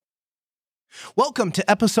Welcome to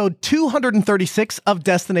episode 236 of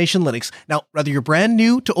Destination Linux. Now, whether you're brand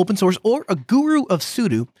new to open source or a guru of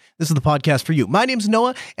sudo, this is the podcast for you. My name's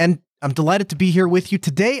Noah, and I'm delighted to be here with you.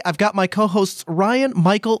 Today, I've got my co-hosts Ryan,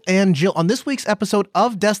 Michael, and Jill. On this week's episode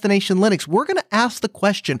of Destination Linux, we're going to ask the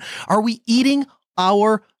question, are we eating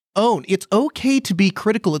our own? It's okay to be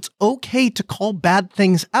critical. It's okay to call bad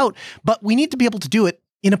things out, but we need to be able to do it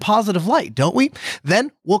in a positive light, don't we?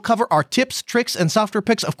 Then we'll cover our tips, tricks, and software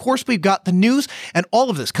picks. Of course, we've got the news and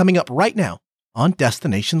all of this coming up right now on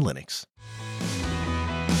Destination Linux.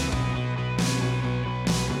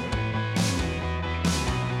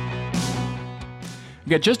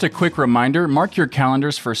 Yeah, just a quick reminder, mark your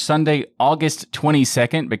calendars for Sunday, August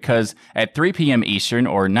 22nd, because at 3 p.m. Eastern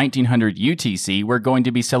or 1900 UTC, we're going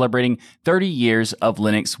to be celebrating 30 years of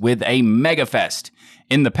Linux with a MegaFest.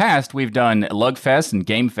 In the past, we've done Lugfest and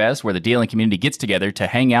GameFest, where the DLN community gets together to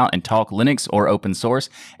hang out and talk Linux or open source,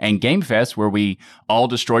 and GameFest, where we all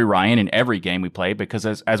destroy Ryan in every game we play, because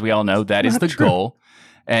as we all know, that is the goal.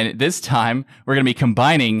 And this time, we're going to be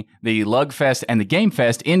combining the Lugfest and the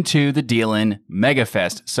GameFest into the DLN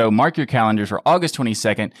MegaFest. So mark your calendars for August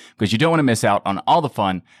 22nd, because you don't want to miss out on all the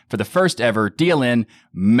fun for the first ever DLN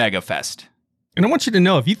MegaFest. And I want you to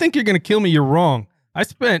know, if you think you're going to kill me, you're wrong. I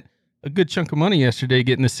spent a good chunk of money yesterday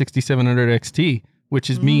getting the 6700 XT, which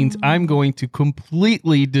means I'm going to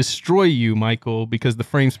completely destroy you, Michael, because the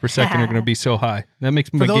frames per second are going to be so high. That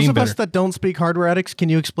makes my game better. For those of us that don't speak hardware addicts, can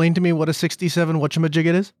you explain to me what a 67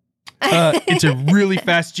 whatchamajigget is? It's a really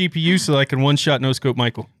fast GPU, so I can one-shot no-scope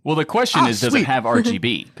Michael. Well, the question is, does it have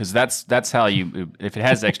RGB? Because that's how you, if it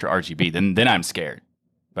has extra RGB, then I'm scared.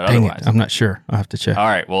 But Dang otherwise, I'm not sure. I'll have to check. All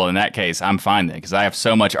right. Well, in that case, I'm fine then, because I have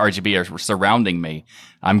so much RGB surrounding me.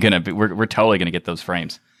 We're totally gonna get those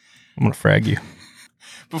frames. I'm gonna frag you.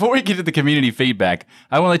 Before we get to the community feedback,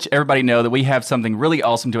 I want to let everybody know that we have something really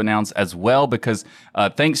awesome to announce as well, because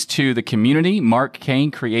thanks to the community, Mark Kane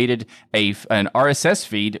created an RSS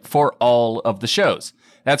feed for all of the shows.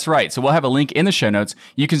 That's right. So we'll have a link in the show notes.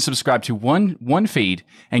 You can subscribe to one feed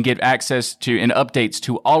and get access to and updates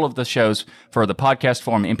to all of the shows for the podcast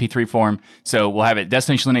form, MP3 form. So we'll have it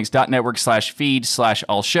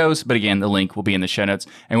destinationlinux.network/feed/all shows. But again, the link will be in the show notes.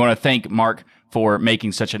 And we want to thank Mark for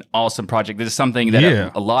making such an awesome project. This is something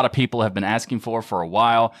that a lot of people have been asking for a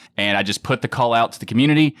while. And I just put the call out to the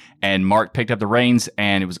community, and Mark picked up the reins,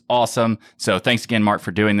 and it was awesome. So thanks again, Mark,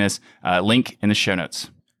 for doing this. Link in the show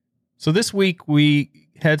notes. So this week we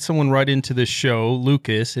had someone write into the show,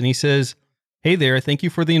 Lucas, and he says, "Hey there, thank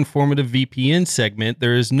you for the informative VPN segment.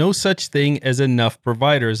 There is no such thing as enough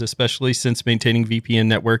providers, especially since maintaining VPN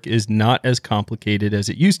network is not as complicated as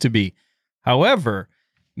it used to be. However,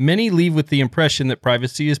 many leave with the impression that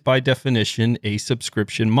privacy is by definition a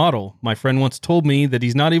subscription model. My friend once told me that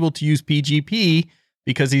he's not able to use PGP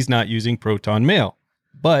because he's not using Proton Mail.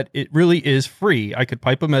 But it really is free. I could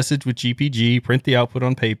pipe a message with GPG, print the output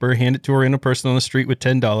on paper, hand it to a random person on the street with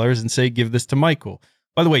 $10 and say, give this to Michael.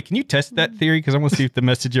 By the way, can you test that theory? Because I want to see if the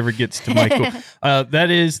message ever gets to Michael.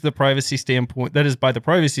 That is the privacy standpoint. That is by the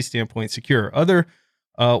privacy standpoint secure. Other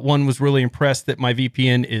one was really impressed that my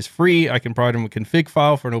VPN is free. I can provide him a config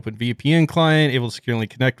file for an open VPN client, able to securely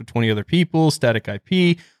connect with 20 other people, static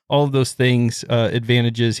IP, all of those things,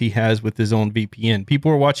 advantages he has with his own VPN.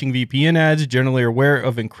 People who are watching VPN ads generally are aware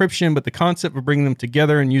of encryption, but the concept of bringing them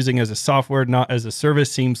together and using as a software, not as a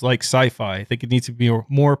service, seems like sci-fi. I think it needs to be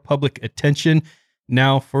more public attention.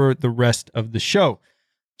 Now for the rest of the show.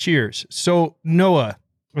 Cheers. So, Noah,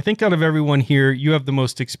 I think out of everyone here, you have the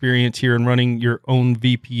most experience here in running your own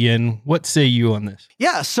VPN. What say you on this?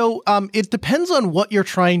 Yeah, so it depends on what you're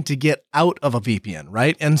trying to get out of a VPN,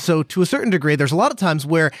 right? And so to a certain degree, there's a lot of times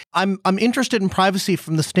where I'm interested in privacy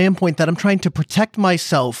from the standpoint that I'm trying to protect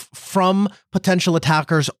myself from potential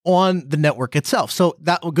attackers on the network itself. So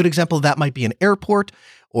that a good example of that might be an airport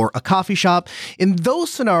or a coffee shop. In those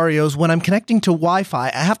scenarios, when I'm connecting to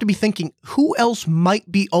Wi-Fi, I have to be thinking, who else might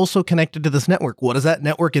be also connected to this network? What does that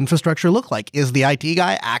network infrastructure look like? Is the IT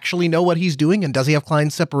guy actually know what he's doing? And does he have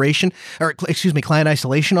client separation, or client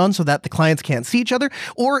isolation on so that the clients can't see each other?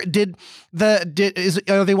 Or are they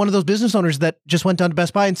one of those business owners that just went down to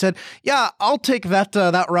Best Buy and said, yeah, I'll take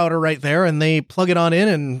that router right there, and they plug it on in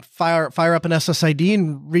and fire up an SSID,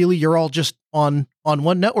 and really you're all just on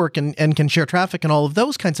one network and can share traffic and all of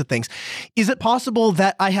those kinds of things. Is it possible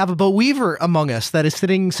that I have a Bo Weaver among us that is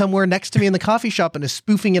sitting somewhere next to me in the coffee shop and is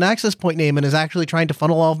spoofing an access point name and is actually trying to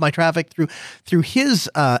funnel all of my traffic through his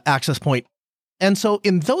access point And so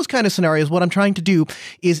in those kind of scenarios, what I'm trying to do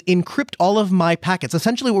is encrypt all of my packets.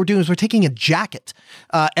 Essentially what we're doing is we're taking a jacket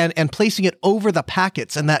and placing it over the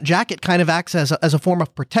packets. And that jacket kind of acts as a form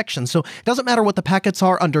of protection. So it doesn't matter what the packets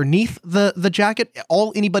are underneath the jacket.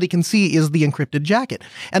 All anybody can see is the encrypted jacket.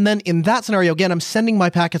 And then in that scenario, again, I'm sending my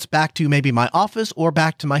packets back to maybe my office or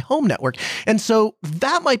back to my home network. And so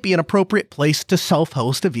that might be an appropriate place to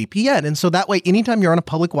self-host a VPN. And so that way, anytime you're on a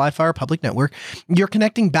public Wi-Fi or public network, you're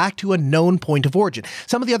connecting back to a known point of origin.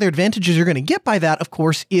 Some of the other advantages you're going to get by that, of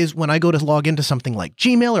course, is when I go to log into something like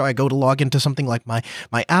Gmail or I go to log into something like my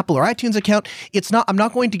Apple or iTunes account, I'm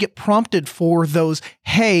not going to get prompted for those,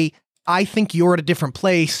 hey, I think you're at a different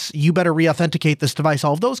place. You better re-authenticate this device,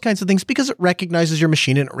 all of those kinds of things, because it recognizes your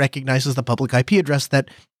machine and it recognizes the public IP address that,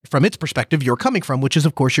 from its perspective, you're coming from, which is,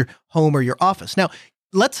 of course, your home or your office. Now,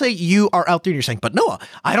 let's say you are out there and you're saying, but Noah,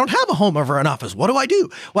 I don't have a home or an office. What do I do?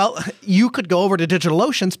 Well, you could go over to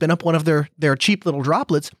DigitalOcean, spin up one of their cheap little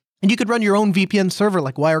droplets, and you could run your own VPN server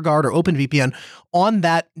like WireGuard or OpenVPN on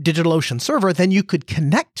that DigitalOcean server. Then you could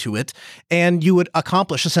connect to it and you would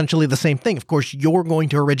accomplish essentially the same thing. Of course, you're going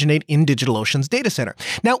to originate in DigitalOcean's data center.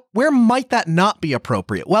 Now, where might that not be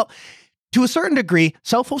appropriate? Well, to a certain degree,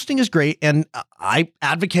 self-hosting is great, and I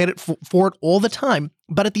advocate it for it all the time.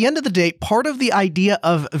 But at the end of the day, part of the idea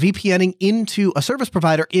of VPNing into a service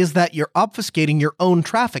provider is that you're obfuscating your own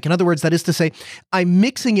traffic. In other words, that is to say, I'm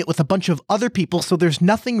mixing it with a bunch of other people, so there's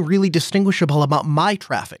nothing really distinguishable about my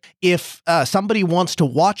traffic. If somebody wants to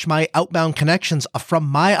watch my outbound connections from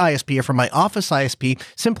my ISP or from my office ISP,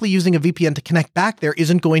 simply using a VPN to connect back there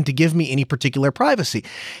isn't going to give me any particular privacy.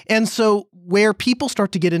 And so where people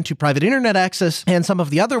start to get into private internet access and some of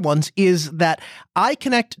the other ones is that I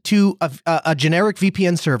connect to a generic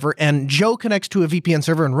VPN server, and Joe connects to a VPN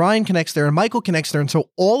server, and Ryan connects there, and Michael connects there. And so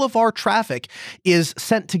all of our traffic is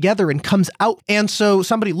sent together and comes out. And so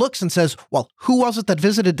somebody looks and says, well, who was it that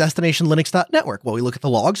visited DestinationLinux.network? Well, we look at the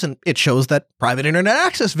logs and it shows that private internet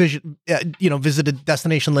access visited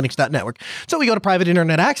DestinationLinux.network. So we go to private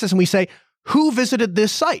internet access and we say, who visited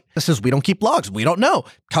this site? It says, we don't keep logs. We don't know.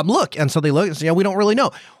 Come look. And so they look and say, yeah, we don't really know.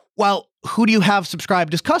 Well, who do you have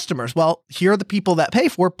subscribed as customers? Well, here are the people that pay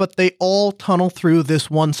for it, but they all tunnel through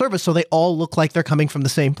this one service. So they all look like they're coming from the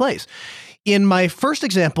same place. In my first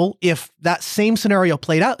example, if that same scenario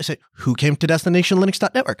played out, I say, who came to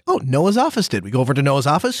DestinationLinux.network? Oh, Noah's office did. We go over to Noah's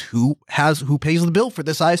office. Who pays the bill for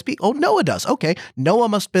this ISP? Oh, Noah does. Okay. Noah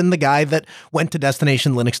must have been the guy that went to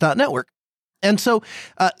DestinationLinux.network. And so,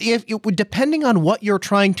 depending on what you're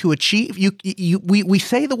trying to achieve, we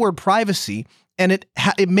say the word privacy, and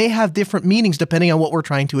it may have different meanings depending on what we're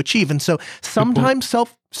trying to achieve. And so, sometimes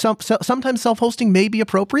self-hosting may be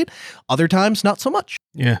appropriate, other times not so much.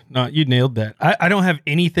 Yeah, no, you nailed that. I don't have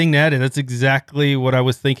anything to add. That's exactly what I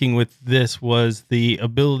was thinking with this, was the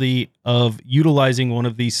ability of utilizing one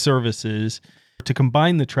of these services to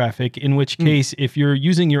combine the traffic, in which case, if you're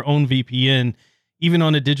using your own VPN, even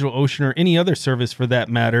on a DigitalOcean or any other service for that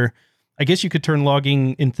matter, I guess you could turn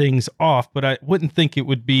logging and things off, but I wouldn't think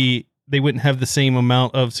they wouldn't have the same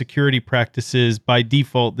amount of security practices by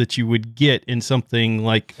default that you would get in something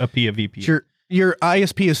like a PIA VPN. Your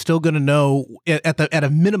ISP is still going to know at a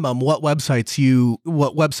minimum what websites you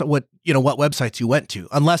went to,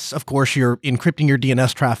 unless of course you're encrypting your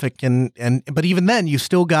DNS traffic but even then you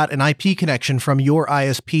still got an IP connection from your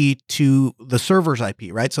ISP to the server's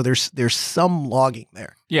IP, right? So there's some logging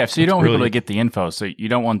there. Yeah, so you don't want people to get the info, so you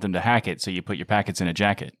don't want them to hack it, so you put your packets in a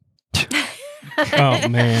jacket. Oh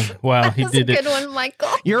man, wow, he did it. That's a good one, Michael.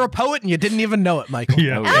 You're a poet and you didn't even know it, Michael.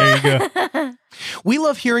 Yeah, there you go. We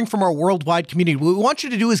love hearing from our worldwide community. What we want you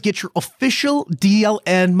to do is get your official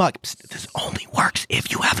DLN mug. Psst, this only works if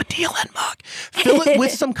you have a DLN mug. Fill it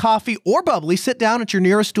with some coffee or bubbly. Sit down at your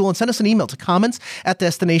nearest stool and send us an email to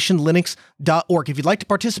comments@destinationlinux.org. If you'd like to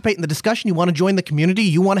participate in the discussion, you want to join the community,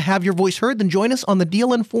 you want to have your voice heard, then join us on the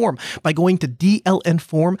DLN forum by going to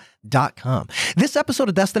dlnforum.com. This episode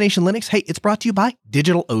of Destination Linux, hey, it's brought to you by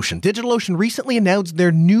DigitalOcean. DigitalOcean recently announced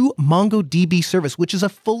their new MongoDB service, which is a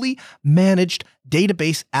fully managed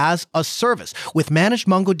database as a service. With managed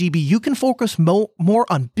MongoDB, you can focus more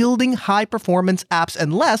on building high-performance apps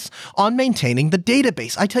and less on maintaining the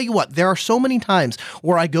database. I tell you what, there are so many times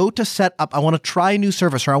where I go to set up, I want to try a new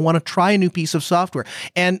service or I want to try a new piece of software,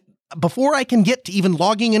 and before I can get to even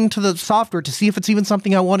logging into the software to see if it's even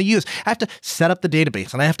something I want to use, I have to set up the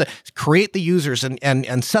database and I have to create the users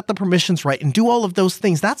and set the permissions right and do all of those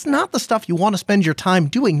things. That's not the stuff you want to spend your time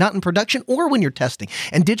doing, not in production or when you're testing.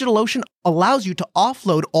 And DigitalOcean allows you to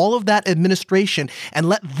offload all of that administration and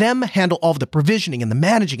let them handle all of the provisioning and the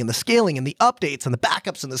managing and the scaling and the updates and the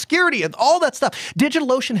backups and the security and all that stuff.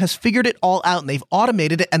 DigitalOcean has figured it all out, and they've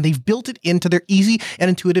automated it, and they've built it into their easy and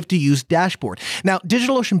intuitive to use dashboard. Now,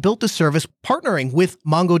 DigitalOcean built this service partnering with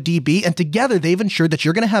MongoDB, and together they've ensured that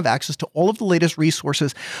you're going to have access to all of the latest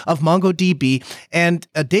resources of MongoDB and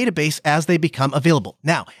a database as they become available.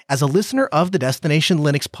 Now, as a listener of the Destination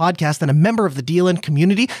Linux podcast and a member of the DLN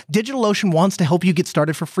community, DigitalOcean wants to help you get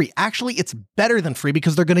started for free. Actually, it's better than free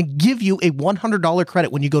because they're going to give you a $100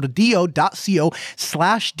 credit when you go to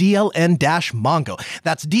do.co/DLN-Mongo.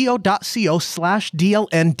 That's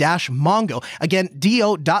do.co/DLN-Mongo. Again,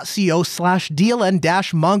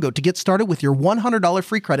 do.co/DLN-Mongo to get started with your $100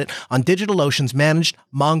 free credit on DigitalOcean's managed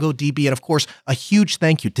MongoDB. And of course, a huge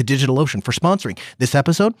thank you to DigitalOcean for sponsoring this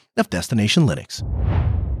episode of Destination Linux.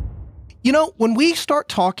 You know, when we start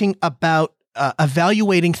talking about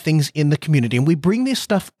evaluating things in the community, and we bring this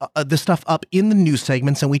stuff up in the news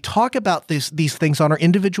segments, and we talk about these things on our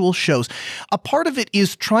individual shows, a part of it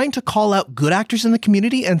is trying to call out good actors in the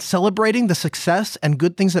community and celebrating the success and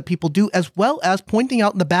good things that people do, as well as pointing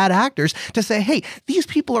out the bad actors to say, hey, these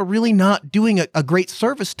people are really not doing a great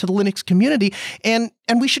service to the Linux community, and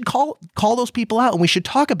we should call those people out, and we should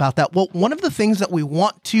talk about that. Well, one of the things that we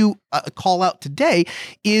want to call out today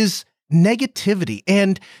is negativity.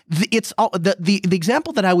 And the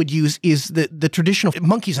example that I would use is the traditional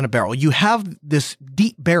monkeys in a barrel. You have this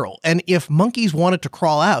deep barrel, and if monkeys wanted to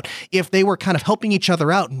crawl out, if they were kind of helping each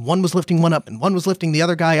other out, and one was lifting one up and one was lifting the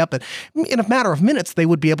other guy up, and in a matter of minutes, they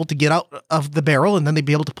would be able to get out of the barrel, and then they'd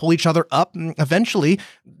be able to pull each other up, and eventually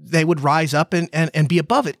they would rise up and be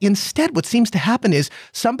above it. Instead, what seems to happen is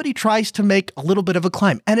somebody tries to make a little bit of a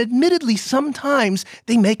climb, and admittedly, sometimes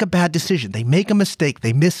they make a bad decision. They make a mistake.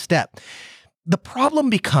 They misstep. The problem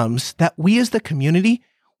becomes that we as the community,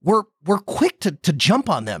 we're quick to jump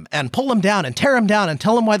on them and pull them down and tear them down and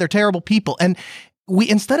tell them why they're terrible people. And we,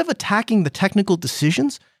 instead of attacking the technical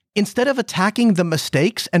decisions, instead of attacking the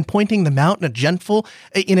mistakes and pointing them out in a gentle,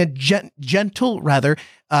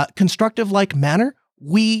 constructive-like manner,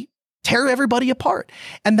 we tear everybody apart.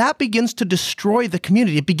 And that begins to destroy the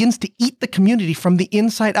community. It begins to eat the community from the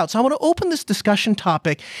inside out. So I want to open this discussion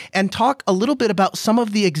topic and talk a little bit about some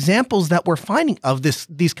of the examples that we're finding of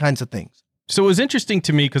these kinds of things. So it was interesting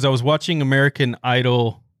to me because I was watching American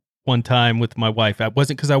Idol one time with my wife. It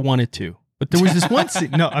wasn't because I wanted to, but there was this one scene.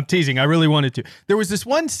 No, I'm teasing. I really wanted to. There was this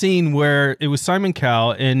one scene where it was Simon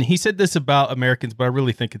Cowell, and he said this about Americans, but I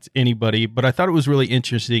really think it's anybody. But I thought it was really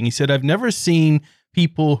interesting. He said, I've never seen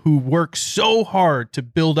people who work so hard to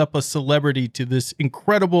build up a celebrity to this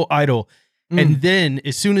incredible idol, and then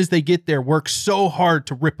as soon as they get there, work so hard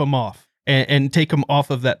to rip them off and take them off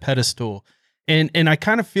of that pedestal. And I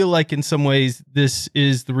kind of feel like in some ways this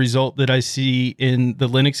is the result that I see in the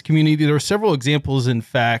Linux community. There are several examples, in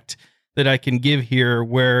fact, that I can give here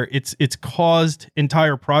where it's caused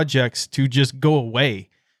entire projects to just go away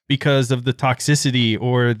because of the toxicity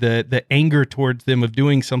or the anger towards them of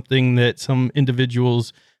doing something that some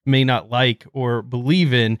individuals may not like or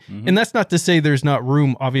believe in. Mm-hmm. And that's not to say there's not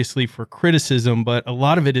room, obviously, for criticism, but a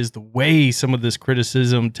lot of it is the way some of this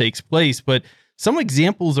criticism takes place. But some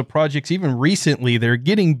examples of projects, even recently, they're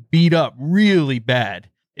getting beat up really bad.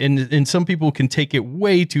 And some people can take it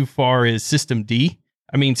way too far as Systemd.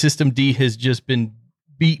 I mean, Systemd has just been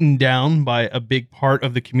beaten down by a big part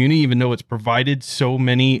of the community, even though it's provided so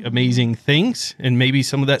many amazing things. And maybe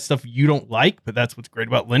some of that stuff you don't like, but that's what's great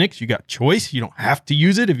about Linux. You got choice. You don't have to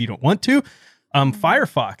use it if you don't want to.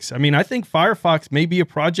 Firefox. I mean, I think Firefox may be a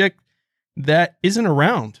project that isn't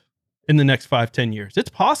around in the next 5-10 years.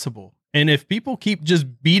 It's possible. And if people keep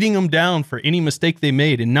just beating them down for any mistake they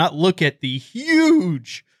made and not look at the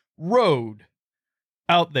huge road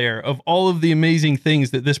out there of all of the amazing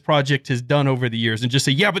things that this project has done over the years and just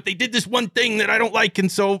say, yeah, but they did this one thing that I don't like,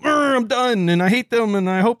 and so I'm done, and I hate them, and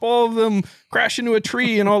I hope all of them crash into a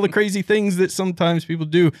tree, and all the crazy things that sometimes people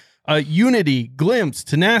do. Unity, Glimpse,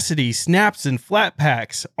 Tenacity, Snaps and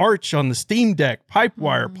Flatpaks, Arch on the Steam Deck,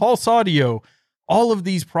 Pipewire, Pulse Audio, all of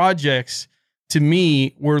these projects, to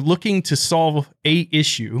me, were looking to solve a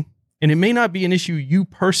issue, and it may not be an issue you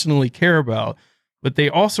personally care about, but they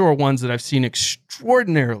also are ones that I've seen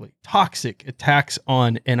extraordinarily toxic attacks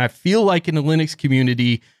on. And I feel like in the Linux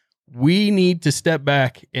community, we need to step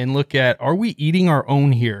back and look at, are we eating our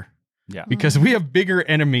own here? Yeah. Because we have bigger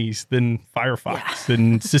enemies than Firefox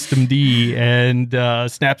and Systemd and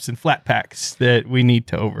Snaps and Flatpaks that we need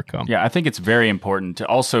to overcome. Yeah, I think it's very important to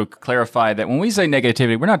also clarify that when we say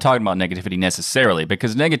negativity, we're not talking about negativity necessarily,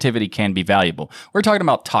 because negativity can be valuable. We're talking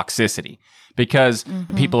about toxicity. because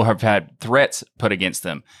people have had threats put against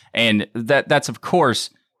them. And that's of course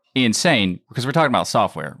insane because we're talking about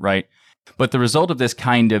software, right? But the result of this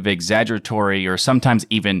kind of exaggeratory or sometimes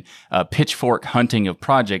even pitchfork hunting of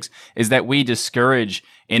projects is that we discourage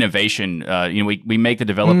innovation. We make the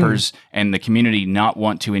developers and the community not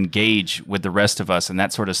want to engage with the rest of us and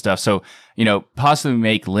that sort of stuff. So, possibly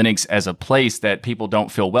make Linux as a place that people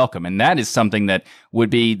don't feel welcome. And that is something that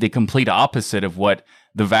would be the complete opposite of what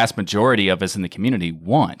the vast majority of us in the community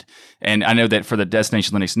want. And I know that for the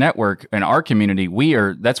Destination Linux Network and our community,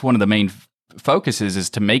 that's one of the main focuses is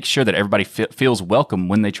to make sure that everybody feels welcome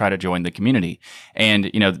when they try to join the community.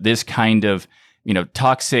 And, this kind of,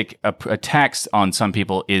 toxic attacks on some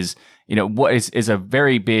people is a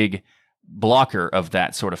very big blocker of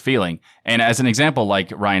that sort of feeling. And as an example,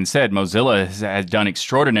 like Ryan said, Mozilla has done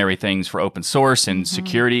extraordinary things for open source and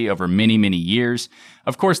security over many, many years.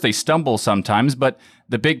 Of course, they stumble sometimes, but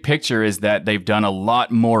the big picture is that they've done a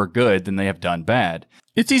lot more good than they have done bad.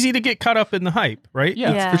 It's easy to get caught up in the hype, right?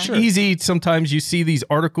 Yeah. For sure. Easy. Sometimes you see these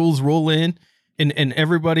articles roll in and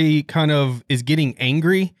everybody kind of is getting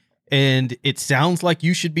angry and it sounds like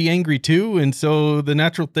you should be angry too. And so the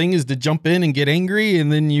natural thing is to jump in and get angry.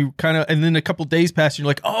 And then and then a couple days pass and you're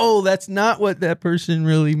like, oh, that's not what that person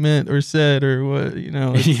really meant or said or what,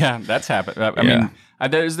 Yeah, that's happened. I mean,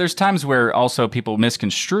 there's times where also people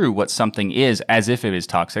misconstrue what something is as if it is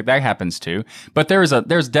toxic. That happens too. But there's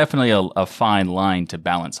definitely a fine line to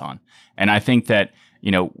balance on. And I think that,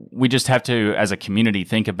 we just have to, as a community,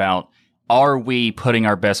 think about, are we putting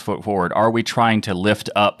our best foot forward? Are we trying to lift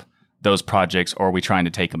up those projects or are we trying to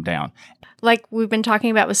take them down? Like we've been talking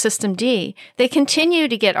about with Systemd, they continue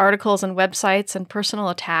to get articles and websites and personal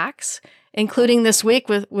attacks, including this week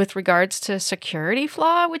with regards to security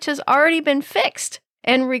flaw, which has already been fixed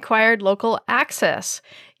and required local access.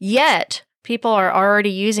 Yet, people are already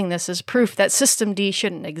using this as proof that Systemd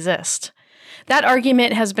shouldn't exist. That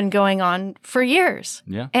argument has been going on for years.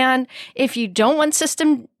 Yeah. And if you don't want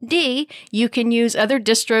Systemd, you can use other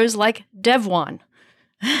distros like Devuan,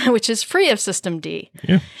 which is free of Systemd.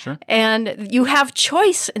 Yeah, sure. And you have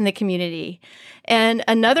choice in the community. And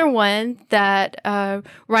another one that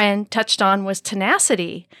Ryan touched on was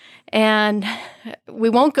Tenacity. And we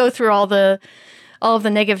won't go through all of the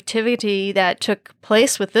negativity that took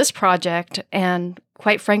place with this project. And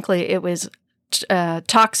quite frankly, it was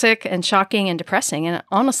toxic and shocking and depressing. And it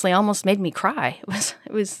honestly almost made me cry.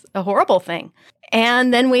 It was a horrible thing.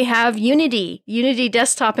 And then we have Unity. Unity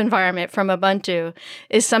desktop environment from Ubuntu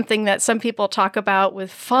is something that some people talk about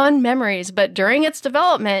with fond memories. But during its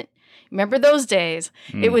development, remember those days,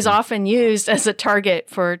 it was often used as a target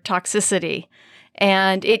for toxicity.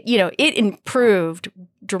 And it improved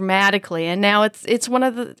dramatically. And now it's one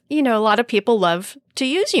of the, a lot of people love to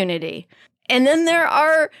use Unity. And then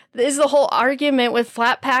there's the whole argument with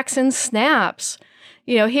Flatpaks and snaps.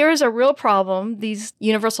 Here's a real problem these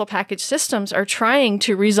universal package systems are trying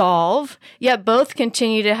to resolve, yet both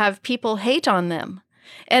continue to have people hate on them.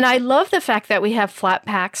 And I love the fact that we have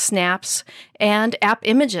Flatpaks, snaps, and app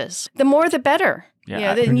images. The more, the better.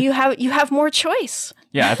 Yeah, then you have more choice.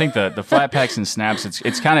 Yeah, I think the Flatpaks and snaps,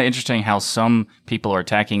 it's kind of interesting how some people are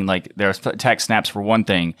attacking, like they're attack snaps for one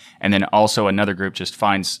thing, and then also another group just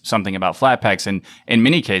finds something about Flatpaks. And in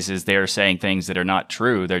many cases, they're saying things that are not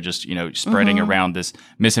true. They're just, spreading around this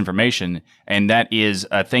misinformation. And that is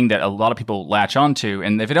a thing that a lot of people latch onto.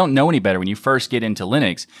 And if they don't know any better, when you first get into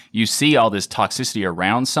Linux, you see all this toxicity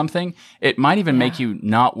around something. It might even make you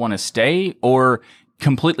not want to stay or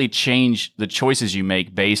completely change the choices you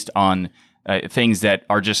make based on things that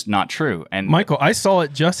are just not true. And Michael, I saw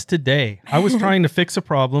it just today. I was trying to fix a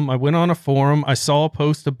problem. I went on a forum. I saw a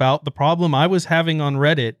post about the problem I was having on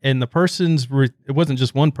Reddit, and the person's it wasn't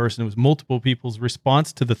just one person, it was multiple people's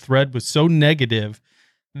response to the thread was so negative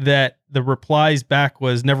that the replies back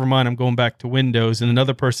was, never mind, I'm going back to Windows. And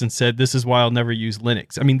another person said, this is why I'll never use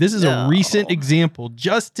Linux. I mean, this is a recent example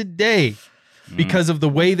just today because of the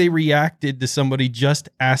way they reacted to somebody just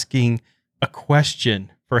asking a question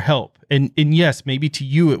for help. And yes, maybe to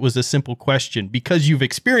you it was a simple question because you've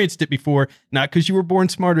experienced it before, not because you were born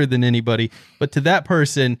smarter than anybody, but to that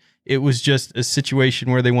person, it was just a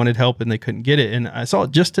situation where they wanted help and they couldn't get it. And I saw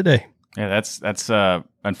it just today. Yeah, that's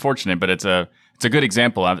unfortunate, but it's a good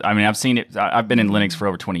example. I've seen it. I've been in Linux for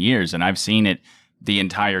over 20 years, and I've seen it the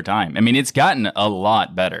entire time. I mean, it's gotten a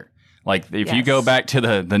lot better. Like if you go back to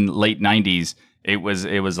the late 90s, it was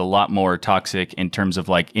a lot more toxic in terms of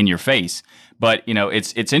like in your face. But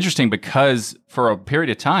it's interesting because for a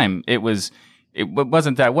period of time it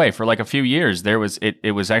wasn't that way. For like a few years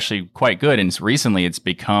it was actually quite good, and recently it's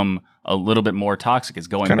become a little bit more toxic. It's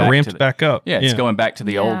going kind of ramped back up. Yeah, it's going back to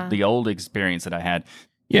the old experience that I had.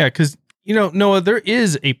 Yeah, because Noah, there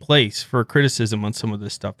is a place for criticism on some of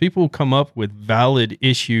this stuff. People come up with valid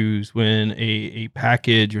issues when a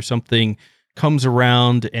package or something comes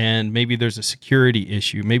around, and maybe there's a security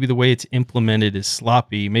issue. Maybe the way it's implemented is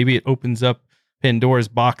sloppy. Maybe it opens up Pandora's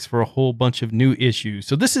box for a whole bunch of new issues.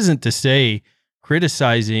 So this isn't to say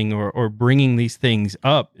criticizing or bringing these things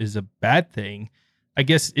up is a bad thing. I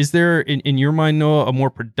guess, is there, in your mind, Noah, a more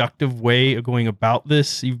productive way of going about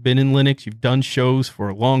this? You've been in Linux, you've done shows for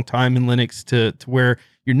a long time in Linux to where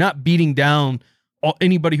you're not beating down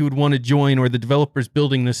anybody who would want to join or the developers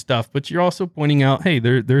building this stuff, but you're also pointing out, hey,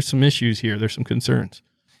 there's some issues here, there's some concerns.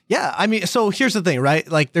 Yeah, I mean, so here's the thing, right?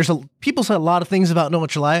 Like, people say a lot of things about Noah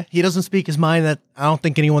Chelliah. He doesn't speak his mind. That I don't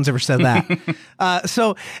think anyone's ever said that.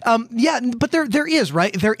 Yeah, but there is,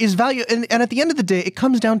 right? There is value, and at the end of the day, it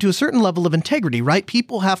comes down to a certain level of integrity, right?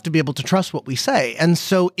 People have to be able to trust what we say, and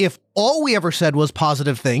so if all we ever said was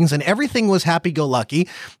positive things and everything was happy-go-lucky,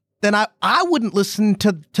 then I wouldn't listen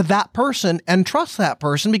to that person and trust that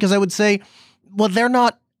person, because I would say, well, they're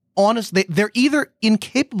not honest. They're either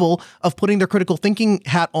incapable of putting their critical thinking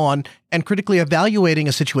hat on and critically evaluating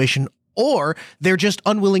a situation, or they're just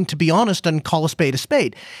unwilling to be honest and call a spade a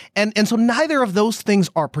spade. And so neither of those things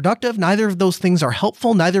are productive. Neither of those things are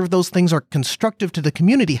helpful. Neither of those things are constructive to the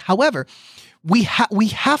community. However, we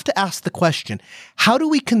have to ask the question, how do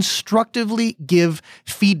we constructively give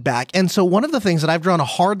feedback? And so one of the things that I've drawn a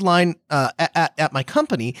hard line at my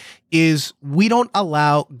company is we don't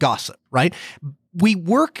allow gossip, right? We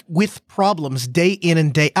work with problems day in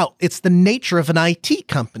and day out. It's the nature of an IT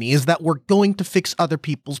company, is that we're going to fix other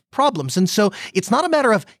people's problems. And so it's not a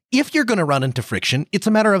matter of if you're going to run into friction. It's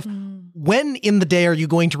a matter of when in the day are you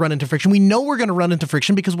going to run into friction. We know we're going to run into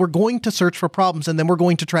friction because we're going to search for problems, and then we're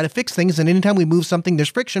going to try to fix things. And anytime we move something, there's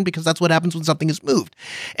friction, because that's what happens when something is moved.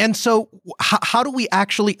 And so how do we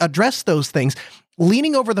actually address those things?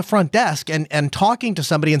 Leaning over the front desk and talking to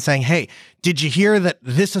somebody and saying, hey, did you hear that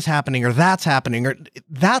this is happening or that's happening? Or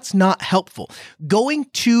that's not helpful. Going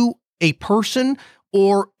to a person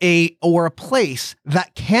or a place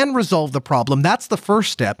that can resolve the problem, that's the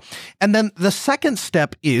first step. And then the second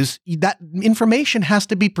step is that information has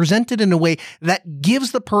to be presented in a way that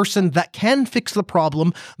gives the person that can fix the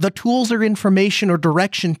problem the tools or information or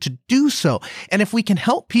direction to do so. And if we can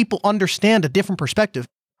help people understand a different perspective,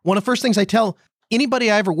 one of the first things I tell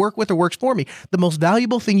anybody I ever work with or works for me, the most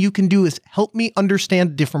valuable thing you can do is help me understand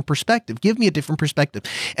a different perspective. Give me a different perspective.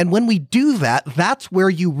 And when we do that, that's where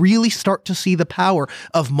you really start to see the power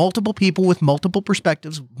of multiple people with multiple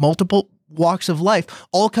perspectives, multiple walks of life,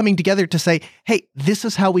 all coming together to say, hey, this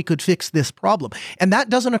is how we could fix this problem. And that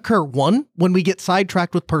doesn't occur, one, when we get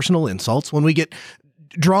sidetracked with personal insults, when we get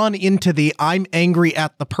drawn into the I'm angry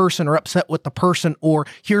at the person or upset with the person, or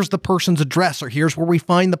here's the person's address, or here's where we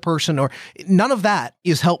find the person, or none of that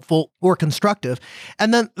is helpful or constructive.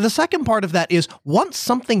 And then the second part of that is, once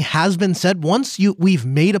something has been said, once we've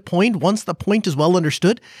made a point, once the point is well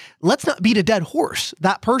understood, let's not beat a dead horse.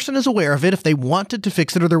 That person is aware of it. If they wanted to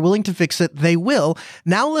fix it or they're willing to fix it, they will.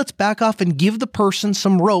 Now let's back off and give the person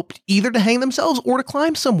some rope, either to hang themselves or to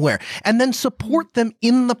climb somewhere, and then support them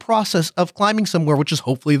in the process of climbing somewhere, which is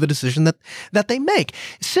hopefully the decision that they make.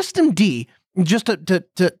 System D, just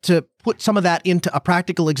to put some of that into a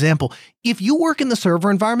practical example, if you work in the server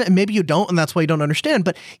environment, and maybe you don't, and that's why you don't understand,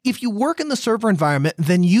 but if you work in the server environment,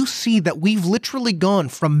 then you see that we've literally gone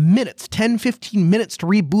from minutes, 10, 15 minutes to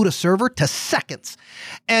reboot a server to seconds.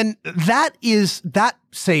 And that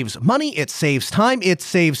saves money, it saves time, it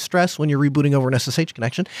saves stress when you're rebooting over an SSH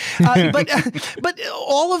connection. But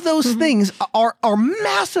all of those things are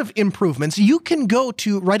massive improvements. You can go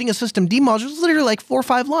to writing a system D module, it's literally like 4 or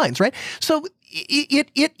 5 lines, right? So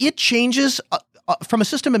it changes from a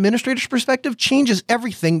system administrator's perspective, changes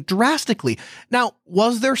everything drastically. Now,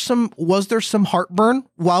 was there some heartburn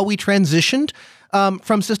while we transitioned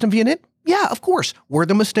from system V init? Yeah, of course. Were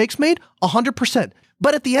the mistakes made? 100%.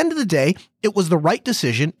 But at the end of the day, it was the right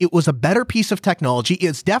decision. It was a better piece of technology.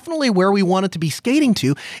 It's definitely where we wanted to be skating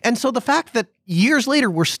to. And so the fact that years later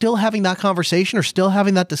we're still having that conversation or still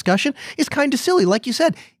having that discussion is kind of silly. Like you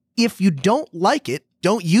said, if you don't like it,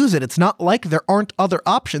 don't use it. It's not like there aren't other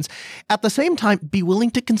options. At the same time, be willing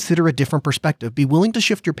to consider a different perspective. Be willing to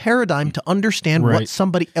shift your paradigm to understand where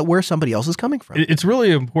somebody else is coming from. It's really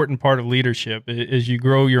an important part of leadership. As you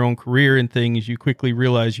grow your own career and things, you quickly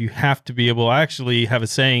realize you have to be able, I actually have a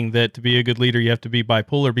saying that to be a good leader, you have to be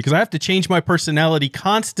bipolar, because I have to change my personality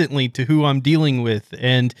constantly to who I'm dealing with.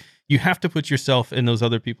 And you have to put yourself in those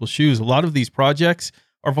other people's shoes. A lot of these projects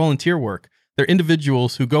are volunteer work. They're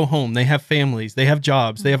individuals who go home. They have families. They have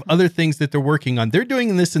jobs. They have other things that they're working on. They're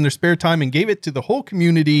doing this in their spare time and gave it to the whole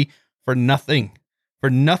community for nothing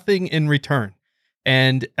in return.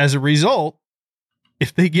 And as a result,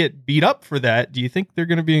 if they get beat up for that, do you think they're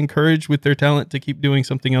going to be encouraged with their talent to keep doing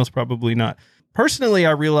something else? Probably not. Personally,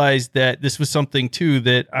 I realized that this was something too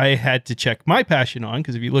that I had to check my passion on,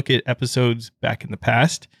 because if you look at episodes back in the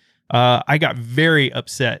past, I got very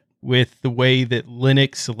upset with the way that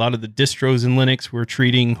Linux, a lot of the distros in Linux, were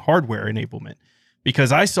treating hardware enablement,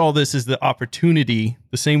 because I saw this as the opportunity,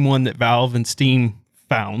 the same one that Valve and Steam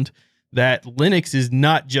found, that Linux is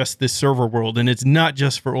not just this server world, and it's not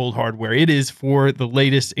just for old hardware. It is for the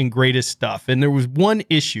latest and greatest stuff. And there was one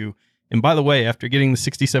issue, and by the way, after getting the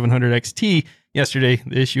 6700 XT yesterday,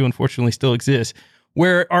 the issue unfortunately still exists,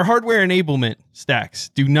 where our hardware enablement stacks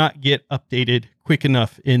do not get updated quick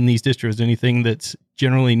enough in these distros, anything that's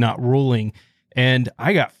generally not rolling. And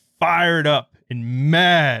I got fired up and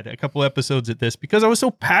mad a couple episodes at this because I was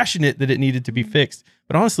so passionate that it needed to be fixed,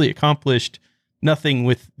 but honestly accomplished nothing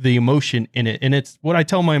with the emotion in it. And it's what I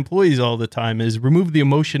tell my employees all the time is remove the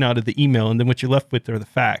emotion out of the email, and then what you're left with are the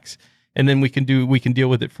facts. And then we can deal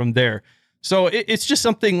with it from there. So it's just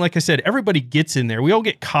something, like I said, everybody gets in there. We all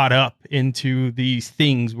get caught up into these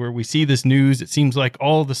things where we see this news. It seems like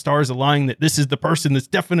all the stars align that this is the person that's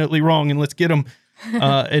definitely wrong and let's get them.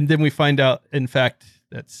 And then we find out, in fact,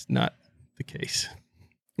 that's not the case.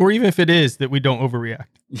 Or even if it is, that we don't overreact.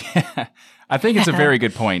 Yeah, I think it's a very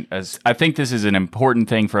good point. As I think this is an important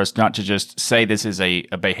thing for us not to just say this is a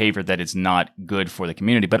behavior that is not good for the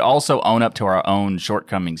community, but also own up to our own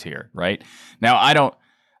shortcomings here, right? Now, I don't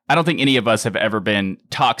think any of us have ever been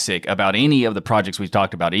toxic about any of the projects we've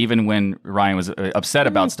talked about, even when Ryan was upset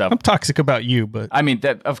about stuff. I'm toxic about you, but... I mean,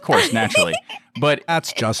 that of course, naturally. But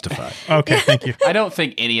that's justified. Okay, thank you. I don't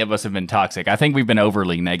think any of us have been toxic. I think we've been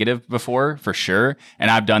overly negative before, for sure. And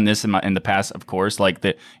I've done this in the past, of course. Like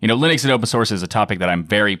Linux and open source is a topic that I'm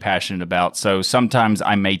very passionate about. So sometimes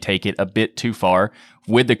I may take it a bit too far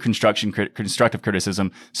with the constructive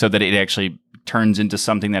criticism, so that it actually turns into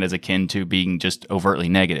something that is akin to being just overtly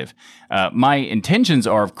negative. My intentions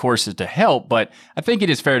are, of course, to help, but I think it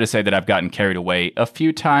is fair to say that I've gotten carried away a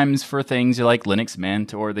few times for things like Linux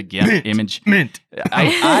Mint or the GIMP image. Mint.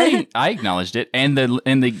 I acknowledged it, and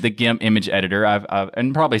the GIMP image editor, I've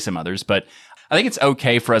and probably some others, but I think it's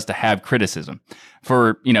okay for us to have criticism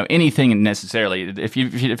for anything necessarily. If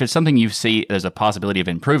it's something you see there's a possibility of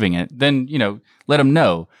improving it, then let them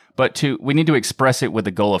know. But we need to express it with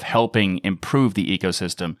the goal of helping improve the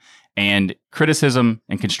ecosystem. And criticism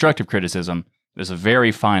and constructive criticism, there's a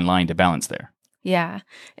very fine line to balance there. Yeah.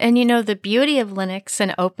 And the beauty of Linux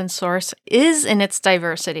and open source is in its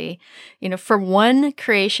diversity. For one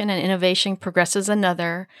creation and innovation progresses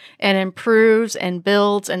another and improves and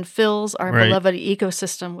builds and fills our beloved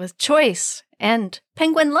ecosystem with choice and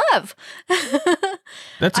penguin love.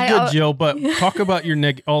 That's good, Jill, but talk about your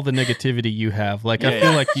all the negativity you have. I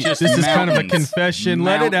feel like this is kind of a confession.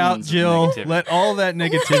 Let it out, Jill. Let all that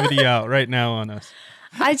negativity out right now on us.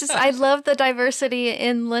 I love the diversity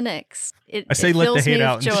in Linux. I say let the hate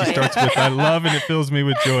out, and she starts with I love, and it fills me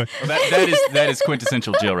with joy. Well, that is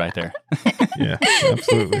quintessential Jill right there. Yeah,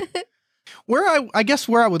 absolutely. Where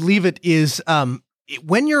I would leave it is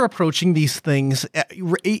when you're approaching these things,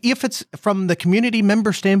 if it's from the community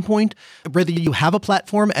member standpoint, whether you have a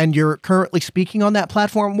platform and you're currently speaking on that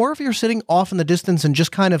platform, or if you're sitting off in the distance and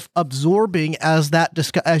just kind of absorbing as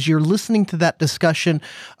you're listening to that discussion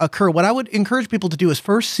occur, what I would encourage people to do is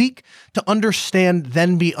first seek to understand,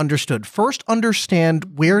 then be understood. First,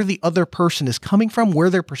 understand where the other person is coming from, where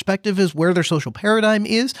their perspective is, where their social paradigm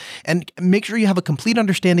is, and make sure you have a complete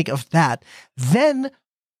understanding of that. Then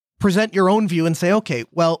present your own view and say, okay,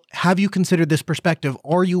 well, have you considered this perspective?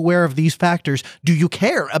 Are you aware of these factors? Do you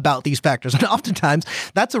care about these factors? And oftentimes,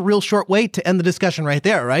 that's a real short way to end the discussion right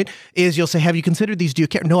there, right? Is you'll say, have you considered these? Do you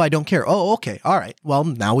care? No, I don't care. Oh, okay. All right. Well,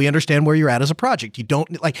 now we understand where you're at as a project. You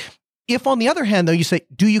don't if on the other hand, though, you say,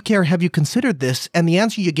 do you care? Have you considered this? And the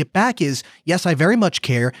answer you get back is, yes, I very much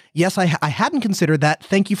care. Yes, I hadn't considered that.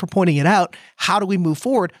 Thank you for pointing it out. How do we move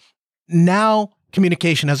forward? Now,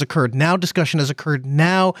 communication has occurred. Now discussion has occurred.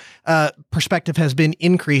 Now perspective has been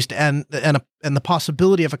increased, and the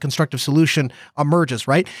possibility of a constructive solution emerges,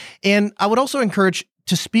 right? And I would also encourage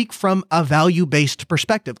to speak from a value-based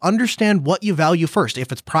perspective. Understand what you value first.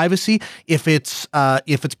 If it's privacy, if it's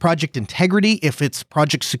project integrity, if it's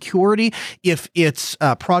project security, if it's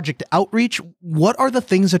project outreach, what are the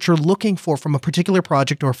things that you're looking for from a particular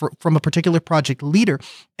project or from a particular project leader,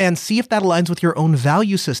 and see if that aligns with your own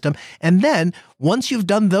value system. And then once you've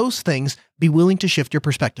done those things, be willing to shift your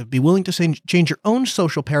perspective, be willing to change your own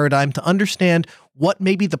social paradigm to understand what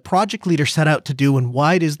maybe the project leader set out to do and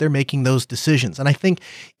why it is they're making those decisions. And I think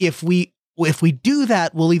if we do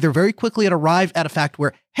that, we'll either very quickly arrive at a fact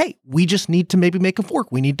where, hey, we just need to maybe make a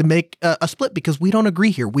fork. We need to make a split because we don't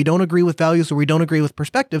agree here. We don't agree with values or we don't agree with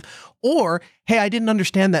perspective. Or, hey, I didn't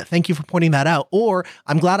understand that. Thank you for pointing that out. Or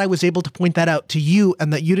I'm glad I was able to point that out to you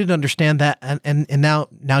and that you didn't understand that. And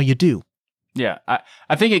now you do. Yeah,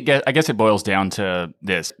 I think I guess it boils down to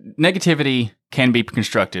this. Negativity can be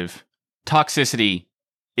constructive. Toxicity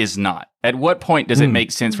is not. At what point does it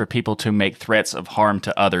make sense for people to make threats of harm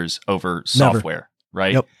to others over software,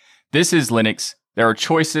 right? Yep. This is Linux. There are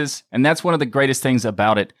choices, and that's one of the greatest things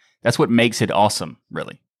about it. That's what makes it awesome,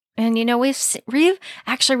 really. And, we've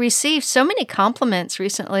actually received so many compliments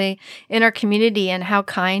recently in our community and how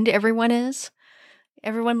kind everyone is.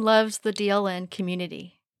 Everyone loves the DLN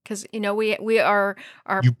community. Because, we are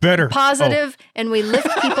positive and we lift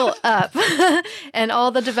people up. And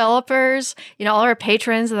all the developers, all our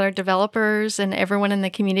patrons that are developers and everyone in the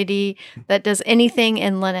community that does anything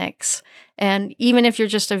in Linux. And even if you're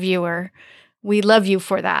just a viewer, we love you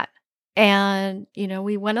for that. And,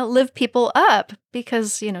 we want to lift people up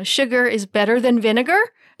because, sugar is better than vinegar.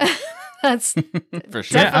 That's for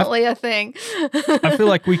sure. Definitely a thing. I feel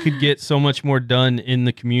like we could get so much more done in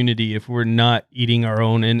the community if we're not eating our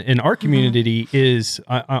own. And our community is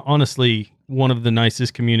honestly one of the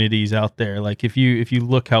nicest communities out there. Like if you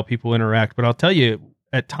look how people interact, but I'll tell you,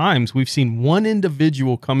 at times we've seen one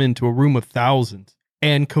individual come into a room of thousands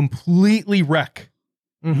and completely wreck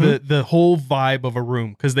the whole vibe of a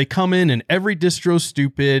room, because they come in and every distro's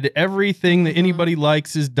stupid, everything that anybody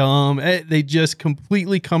likes is dumb. They just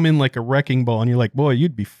completely come in like a wrecking ball, and you're like, boy,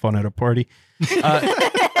 you'd be fun at a party.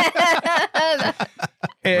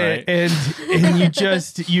 And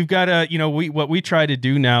you've got to, what we try to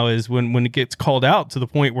do now is when it gets called out to the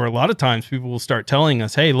point where a lot of times people will start telling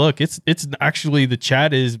us, hey, look, it's actually the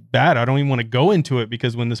chat is bad. I don't even want to go into it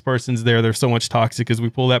because when this person's there, there's so much toxic, as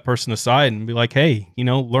we pull that person aside and be like, hey,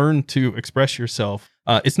 learn to express yourself.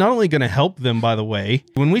 It's not only going to help them, by the way,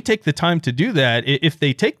 when we take the time to do that, if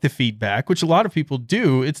they take the feedback, which a lot of people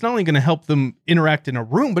do, it's not only going to help them interact in a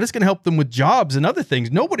room, but it's going to help them with jobs and other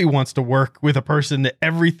things. Nobody wants to work with a person that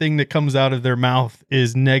everything that comes out of their mouth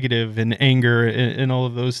is negative and anger and all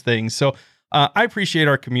of those things. So I appreciate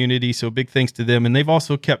our community. So big thanks to them. And they've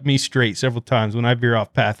also kept me straight several times when I veer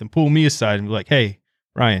off path and pull me aside and be like, hey,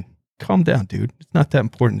 Ryan, calm down, dude. It's not that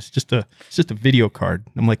important. It's just a video card.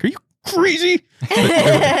 I'm like, are you crazy?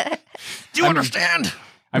 Do you understand?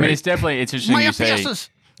 I mean, it's interesting you say,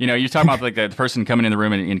 you're talking about like the person coming in the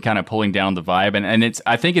room and kind of pulling down the vibe. And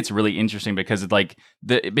I think it's really interesting because it's like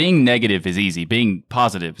being negative is easy. Being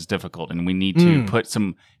positive is difficult. And we need to put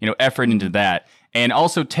some, effort into that. And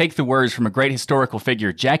also take the words from a great historical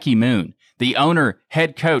figure, Jackie Moon, the owner,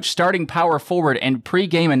 head coach, starting power forward, and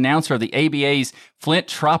pregame announcer of the ABA's Flint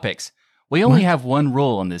Tropics. We only have one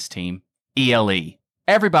rule on this team, ELE.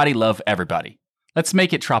 Everybody love everybody. Let's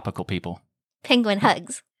make it tropical, people. Penguin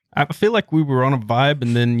hugs. I feel like we were on a vibe,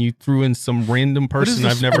 and then you threw in some random person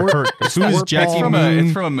I've never heard. Who is Jackie Moon?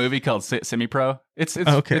 It's from a movie called Semi-Pro. It's a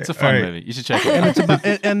fun movie. You should check it out. And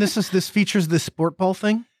it's and this features this sport ball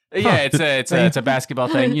thing. Yeah, it's a basketball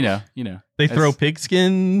thing. They throw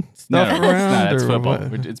pigskin stuff around. It's football.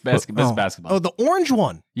 It's basketball. Oh, the orange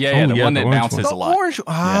one. Yeah, the one that bounces a lot. Orange.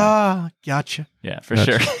 Gotcha. Yeah, for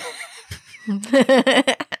sure.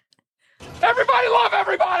 Everybody love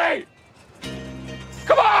everybody!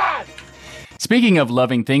 Come on! Speaking of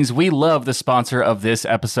loving things, we love the sponsor of this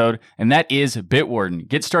episode, and that is Bitwarden.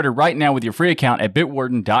 Get started right now with your free account at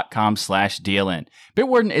bitwarden.com/DLN.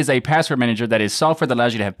 Bitwarden is a password manager that is software that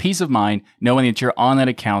allows you to have peace of mind knowing that your online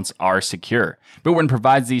accounts are secure. Bitwarden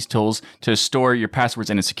provides these tools to store your passwords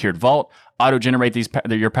in a secured vault, auto-generate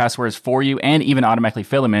your passwords for you, and even automatically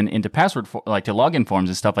fill them into password to login forms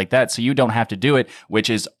and stuff like that, so you don't have to do it, which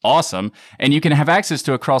is awesome. And you can have access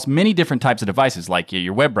to across many different types of devices, like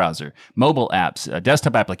your web browser, mobile apps,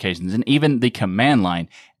 desktop applications, and even the command line.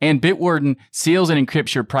 And Bitwarden seals and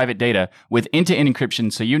encrypts your private data with end-to-end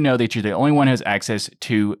encryption, so you know that you're the only one who has access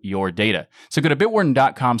to your data. So go to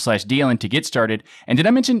bitwarden.com/DLN to get started. And did I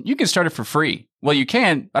mention you can start it for free? Well, you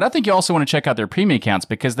can, but I think you also want to check out their premium accounts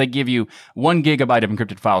because they give you 1 gigabyte of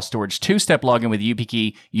encrypted file storage, 2-step login with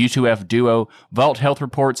YubiKey, U2F Duo, Vault Health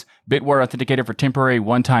Reports, Bitware Authenticator for temporary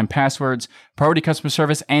one-time passwords, priority customer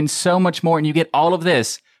service, and so much more. And you get all of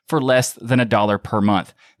this for less than $1 per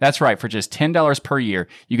month. That's right, for just $10 per year,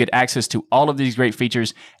 you get access to all of these great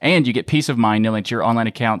features, and you get peace of mind knowing that your online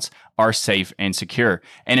accounts are safe and secure.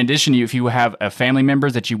 In addition, if you have a family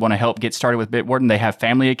members that you want to help get started with Bitwarden, they have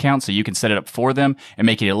family accounts, so you can set it up for them and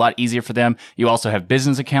make it a lot easier for them. You also have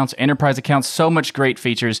business accounts, enterprise accounts, so much great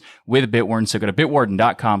features with Bitwarden. So go to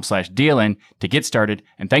bitwarden.com/DLN to get started.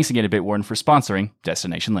 And thanks again to Bitwarden for sponsoring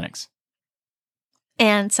Destination Linux.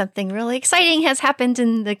 And something really exciting has happened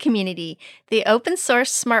in the community. The open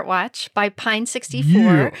source smartwatch by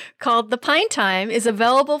Pine64 called the Pine Time is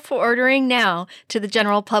available for ordering now to the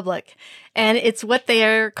general public. And it's what they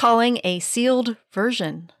are calling a sealed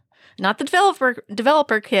version. Not the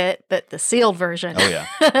developer kit, but the sealed version. Oh,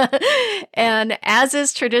 yeah. And as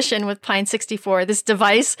is tradition with Pine64, this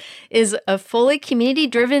device is a fully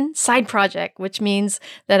community-driven side project, which means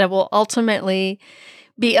that it will ultimately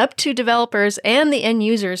be up to developers and the end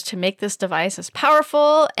users to make this device as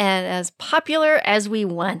powerful and as popular as we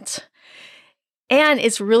want. And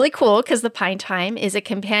it's really cool because the Pine Time is a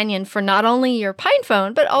companion for not only your Pine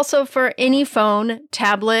phone, but also for any phone,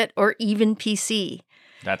 tablet, or even PC.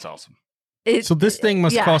 That's awesome. So this thing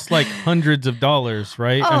must cost like hundreds of dollars,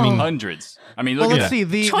 right? Oh. I mean, hundreds. I mean, look Well, at let's see.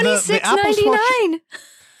 The $26.99.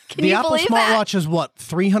 Can the you Apple believe that? smartwatch is what,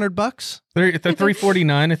 $300? they're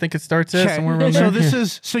 $349. I think it starts at somewhere around So there.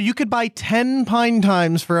 so you could buy 10 Pine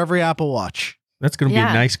Times for every Apple Watch. That's going to be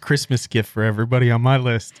a nice Christmas gift for everybody on my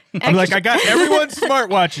list. I'm like, I got everyone's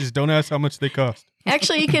smartwatches. Don't ask how much they cost.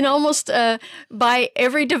 Actually, you can almost buy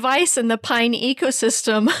every device in the Pine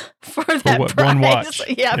ecosystem for that what, price. one watch.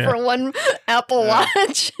 Yeah, for one Apple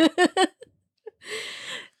Watch.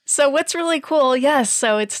 So what's really cool, yes,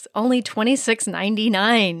 so it's only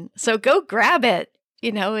 $26.99. So go grab it.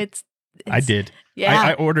 You know, it's I did. Yeah.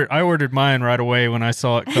 I ordered mine right away when I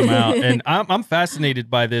saw it come out. And I'm fascinated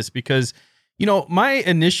by this because, you know, my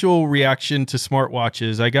initial reaction to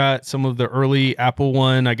smartwatches, I got some of the early Apple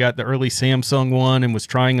one, I got the early Samsung one and was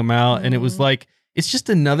trying them out. And it was like, it's just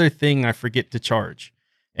another thing I forget to charge.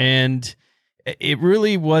 And it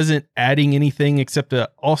really wasn't adding anything except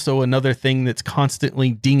also another thing that's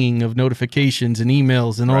constantly dinging of notifications and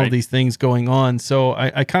emails and all of these things going on. So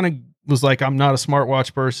I kind of was like, I'm not a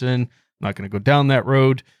smartwatch person. I'm not going to go down that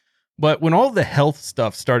road. But when all the health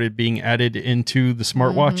stuff started being added into the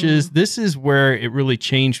smartwatches, this is where it really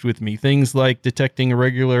changed with me. Things like detecting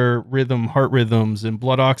irregular heart rhythms and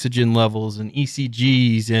blood oxygen levels and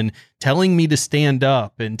ECGs and telling me to stand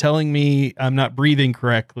up and telling me I'm not breathing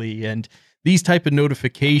correctly. And these type of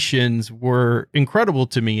notifications were incredible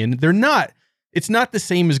to me. And it's not the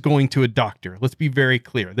same as going to a doctor. Let's be very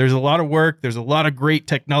clear. There's a lot of work. There's a lot of great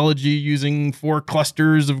technology using 4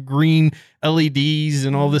 clusters of green LEDs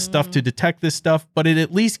and all this stuff to detect this stuff. But it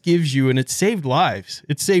at least gives you, and it saved lives.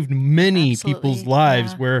 It saved many people's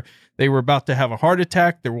lives where they were about to have a heart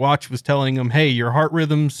attack. Their watch was telling them, hey, your heart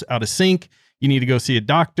rhythm's out of sync. You need to go see a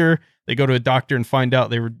doctor. They go to a doctor and find out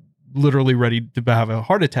they were literally ready to have a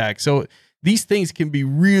heart attack. So these things can be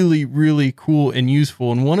really, really cool and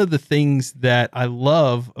useful. And one of the things that I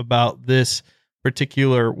love about this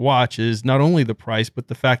particular watch is not only the price, but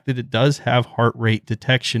the fact that it does have heart rate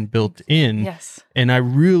detection built in. Yes. And I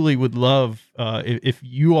really would love, if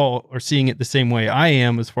you all are seeing it the same way I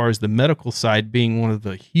am, as far as the medical side being one of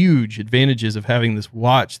the huge advantages of having this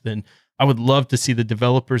watch, then I would love to see the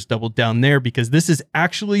developers double down there, because this is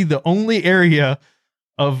actually the only area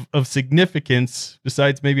of significance,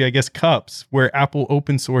 besides maybe, I guess, cups, where Apple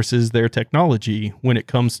open sources their technology when it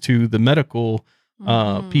comes to the medical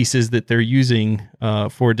pieces that they're using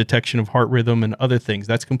for detection of heart rhythm and other things.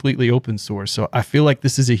 That's completely open source. So I feel like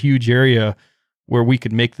this is a huge area where we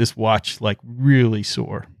could make this watch like really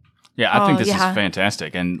soar. Yeah, I think this is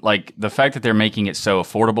fantastic. And like the fact that they're making it so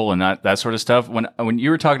affordable and that sort of stuff. When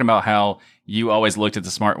you were talking about how you always looked at the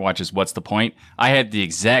smartwatch as what's the point, I had the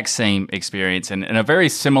exact same experience and a very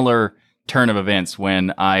similar turn of events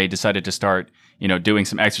when I decided to start, doing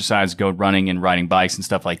some exercise, go running and riding bikes and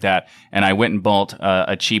stuff like that. And I went and bought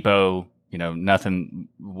a cheapo, nothing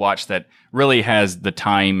watch that really has the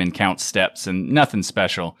time and counts steps and nothing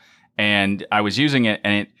special. And I was using it,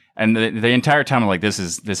 and the entire time I'm like, this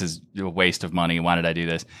is a waste of money. Why did I do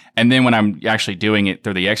this? And then when I'm actually doing it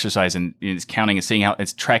through the exercise and it's counting and seeing how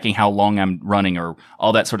it's tracking how long I'm running or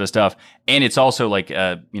all that sort of stuff. And it's also like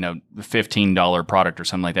a, $15 product or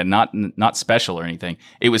something like that. Not special or anything.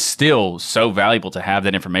 It was still so valuable to have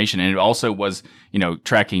that information. And it also was,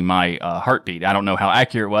 tracking my heartbeat. I don't know how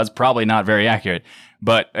accurate it was. Probably not very accurate.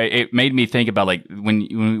 But it made me think about like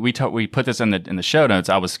when we put this in the show notes,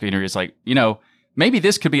 I was curious, like, maybe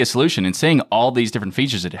this could be a solution. And seeing all these different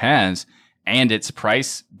features it has and its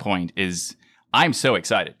price point is I'm so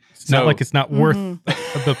excited. It's not like it's not worth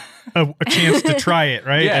a chance to try it,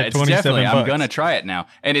 right? Yeah, At it's definitely. $27. I'm gonna try it now,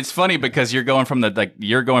 and it's funny because you're going from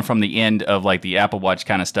the end of like the Apple Watch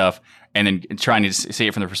kind of stuff, and then trying to see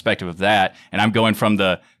it from the perspective of that, and I'm going from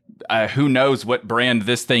the who knows what brand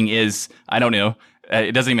this thing is. I don't know.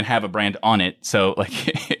 It doesn't even have a brand on it, so like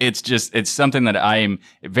it's something that I am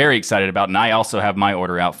very excited about, and I also have my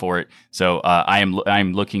order out for it. So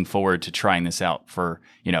I'm looking forward to trying this out for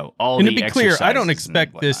all. And the to be clear, I don't exercises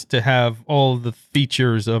expect and this to have all the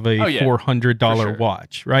features of a $400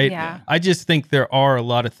 watch, right? Yeah. I just think there are a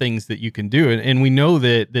lot of things that you can do, and we know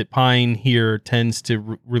that Pine here tends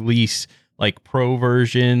to release like pro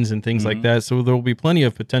versions and things like that. So there will be plenty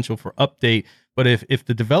of potential for update. But if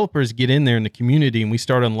the developers get in there in the community and we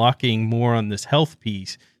start unlocking more on this health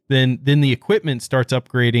piece, then the equipment starts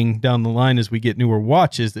upgrading down the line as we get newer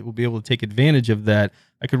watches that will be able to take advantage of that.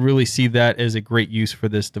 I could really see that as a great use for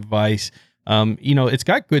this device. It's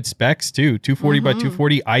got good specs too. 240 by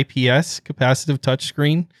 240 IPS capacitive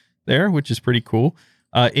touchscreen there, which is pretty cool.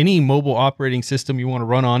 Any mobile operating system you want to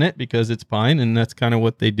run on it because it's Pine, and that's kind of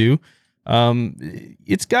what they do.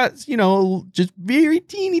 It's got, just very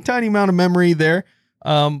teeny tiny amount of memory there.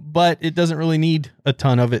 But it doesn't really need a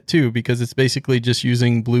ton of it too, because it's basically just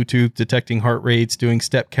using Bluetooth, detecting heart rates, doing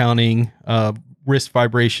step counting, wrist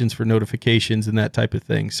vibrations for notifications and that type of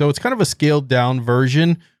thing. So it's kind of a scaled down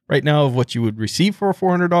version right now of what you would receive for a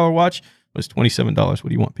 $400 watch. It's $27. What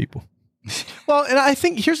do you want, people? Well, and I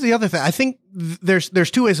think here's the other thing. I think there's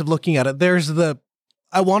two ways of looking at it. There's the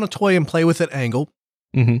I want a toy and play with it angle.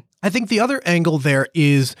 Mm-hmm. I think the other angle there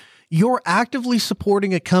is you're actively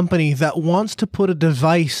supporting a company that wants to put a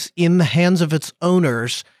device in the hands of its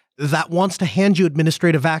owners that wants to hand you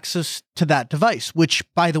administrative access to that device, which,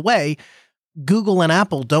 by the way, Google and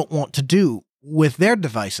Apple don't want to do with their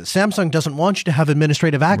devices. Samsung doesn't want you to have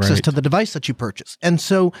administrative access to the device that you purchase. And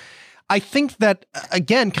so I think that,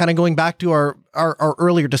 again, kind of going back to our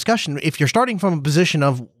earlier discussion, if you're starting from a position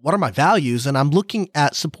of what are my values, and I'm looking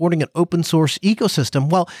at supporting an open source ecosystem,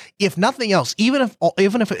 well, if nothing else, even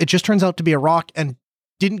if it just turns out to be a rock and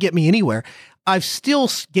didn't get me anywhere, I've still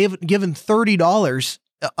given $30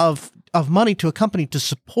 of money to a company to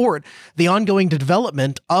support the ongoing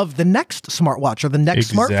development of the next smartwatch or the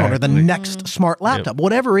next smartphone or the next smart laptop,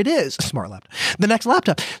 whatever it is, the next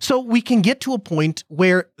laptop. So we can get to a point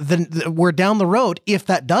where we're down the road, if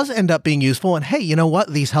that does end up being useful, and hey, you know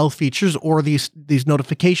what, these health features or these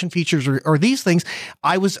notification features or these things,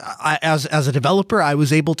 as a developer, I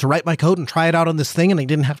was able to write my code and try it out on this thing, and I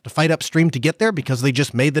didn't have to fight upstream to get there because they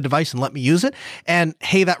just made the device and let me use it. And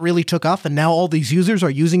hey, that really took off, and now all these users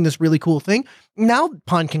are using this really cool thing. Now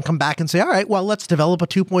Pine can come back and say, all right, well, let's develop a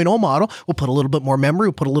 2.0 model. We'll put a little bit more memory.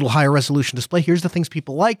 We'll put a little higher resolution display. Here's the things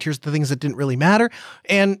people liked. Here's the things that didn't really matter.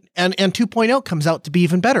 And 2.0 comes out to be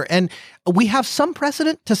even better. And we have some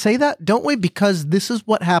precedent to say that, don't we? Because this is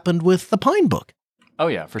what happened with the Pine Book. Oh,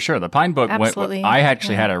 yeah, for sure. The Pine Book, Absolutely. I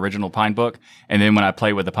actually had an original Pine Book. And then when I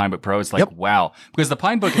played with the Pine Book Pro, it's like, wow. Because the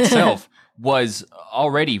Pine Book itself was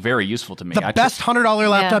already very useful to me. The best $100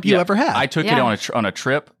 laptop you ever had. I took it on a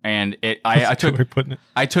trip, and I took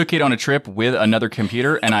it on a trip with another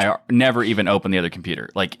computer, and I never even opened the other computer.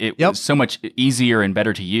 Like it was so much easier and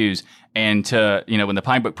better to use. And when the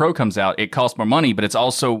Pine Book Pro comes out, it costs more money, but it's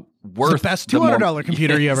also worth the best $200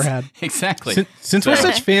 computer you ever had. Exactly. Since we're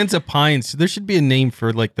such fans of Pines, there should be a name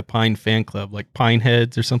for like the Pine fan club, like Pine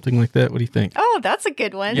Heads or something like that. What do you think? Oh, that's a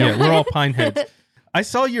good one. Yeah, we're all Pine Heads. I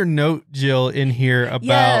saw your note, Jill, in here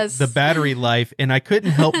about the battery life, and I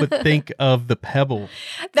couldn't help but think of the Pebble.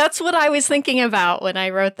 That's what I was thinking about when I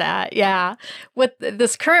wrote that. Yeah. With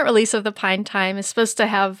this current release of the Pine Time is supposed to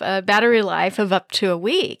have a battery life of up to a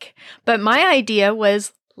week. But my idea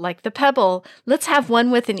was, like the Pebble, let's have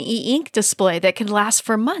one with an e-ink display that can last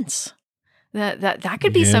for months. That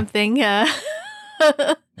could be something. There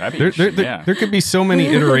could be so many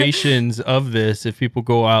iterations of this if people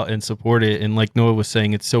go out and support it. And like Noah was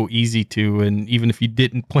saying, it's so easy to. And even if you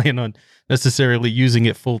didn't plan on necessarily using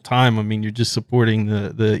it full time, I mean, you're just supporting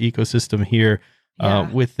the ecosystem here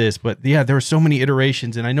with this. But yeah, there are so many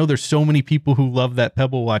iterations. And I know there's so many people who love that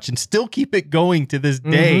Pebble watch and still keep it going to this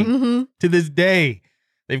day. Mm-hmm. To this day,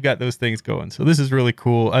 they've got those things going. So this is really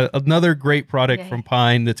cool. Another great product from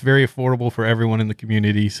Pine that's very affordable for everyone in the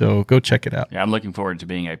community. So go check it out. Yeah, I'm looking forward to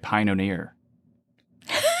being a Pioneer.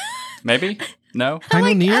 Maybe? No?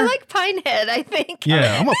 I like Pinehead, I think.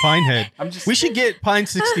 Yeah, I'm a Pinehead. We should get Pine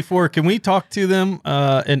 64. Can we talk to them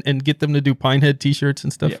and get them to do Pinehead t-shirts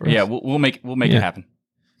and stuff for us? Yeah, we'll make it happen.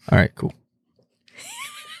 All right, cool.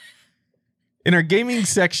 In our gaming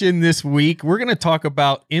section this week, we're going to talk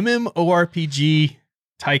about MMORPG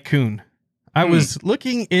Tycoon. I was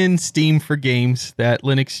looking in Steam for games that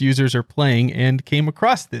Linux users are playing and came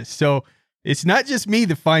across this. So it's not just me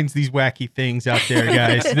that finds these wacky things out there,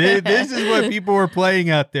 guys. This is what people are playing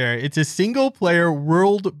out there. It's a single-player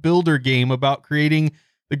world builder game about creating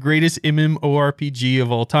the greatest MMORPG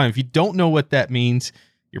of all time. If you don't know what that means,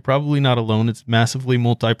 you're probably not alone. It's a massively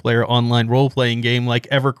multiplayer online role-playing game like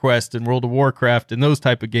EverQuest and World of Warcraft, and those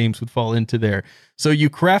type of games would fall into there. So you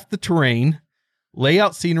craft the terrain, lay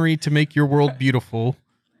out scenery to make your world beautiful,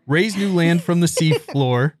 raise new land from the sea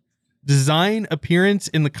floor, design appearance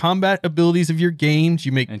in the combat abilities of your games.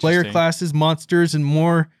 You make player classes, monsters, and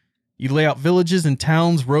more. You lay out villages and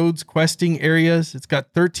towns, roads, questing areas. It's got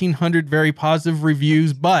 1,300 very positive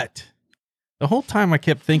reviews, but the whole time I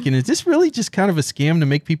kept thinking, is this really just kind of a scam to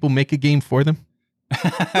make people make a game for them?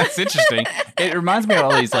 That's interesting. It reminds me of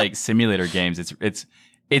all these like simulator games. It's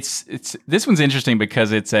this one's interesting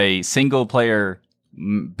because it's a single player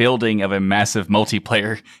building of a massive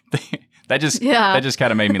multiplayer thing. That just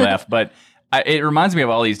kind of made me laugh. But it reminds me of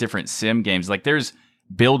all these different sim games. Like there's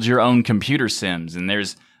build your own computer sims, and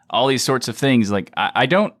there's all these sorts of things. Like I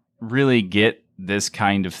don't really get this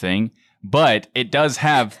kind of thing, but it does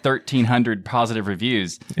have 1,300 positive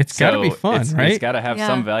reviews. It's got to be fun, right? It's got to have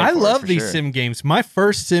some value. I love these sim games. My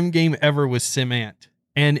first sim game ever was SimAnt.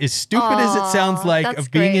 And as stupid as it sounds like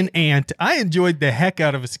of being an ant, I enjoyed the heck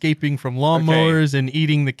out of escaping from lawnmowers and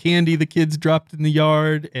eating the candy the kids dropped in the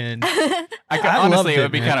yard. And honestly, it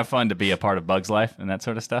would be kind of fun to be a part of Bug's life and that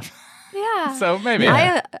sort of stuff. Yeah. So maybe.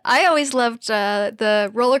 I always loved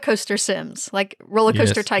the roller coaster sims, like Roller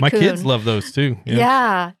Coaster Tycoon. My kids love those too.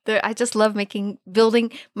 Yeah. I just love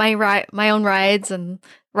building my own rides and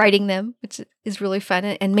riding them, which is really fun,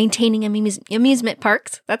 and maintaining amusement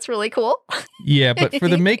parks. That's really cool. Yeah, but for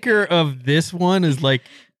the maker of this one is like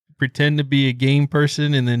pretend to be a game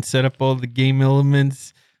person and then set up all the game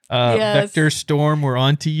elements. Vector Storm, we're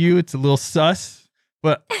onto you. It's a little sus,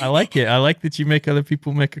 but I like it. I like that you make other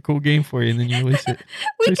people make a cool game for you and then you release it.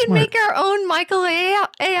 We can make our own Michael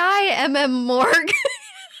AI MM Morg.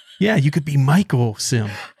 Yeah, you could be Michael Sim.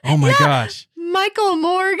 Oh my gosh. Michael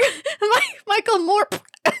Morg. Michael Morp.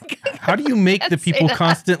 How do you make the people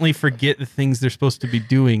constantly forget the things they're supposed to be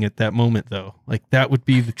doing at that moment, though? Like, that would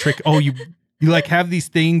be the trick. Oh, you like have these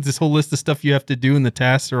things, this whole list of stuff you have to do, and the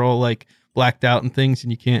tasks are all like blacked out and things,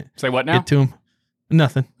 and you can't say what now? Get to them.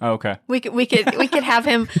 Nothing. Oh, okay. We could have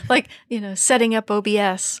him like setting up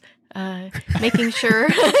OBS, making sure. Are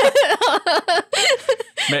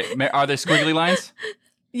there squiggly lines?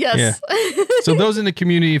 Yes. Yeah. So those in the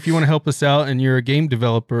community, if you want to help us out and you're a game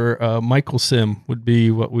developer, Michael Sim would be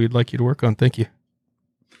what we'd like you to work on. Thank you.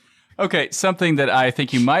 Okay, something that I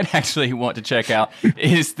think you might actually want to check out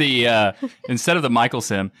is the, instead of the Michael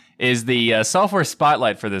Sim, is the software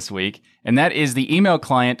spotlight for this week, and that is the email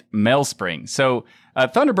client Mailspring. So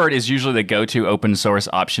Thunderbird is usually the go-to open source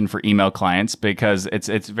option for email clients because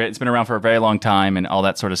it's been around for a very long time and all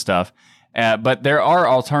that sort of stuff. But there are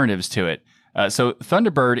alternatives to it. So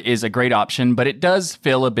Thunderbird is a great option, but it does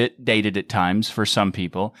feel a bit dated at times for some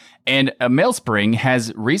people. And Mailspring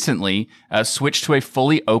has recently switched to a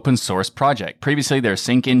fully open source project. Previously, their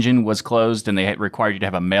sync engine was closed and they had required you to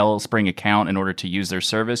have a Mailspring account in order to use their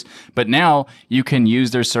service. But now you can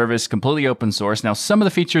use their service completely open source. Now, some of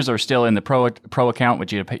the features are still in the Pro account,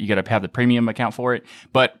 which you got to have the premium account for it.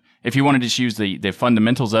 But if you want to just use the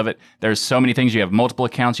fundamentals of it, there's so many things. You have multiple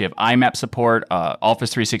accounts. You have IMAP support,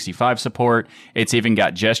 Office 365 support. It's even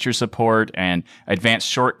got gesture support and advanced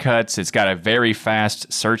shortcuts. It's got a very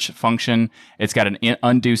fast search function. It's got an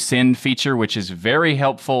undo send feature, which is very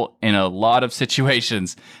helpful in a lot of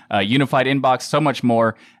situations. Unified inbox, so much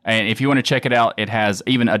more. And if you want to check it out, it has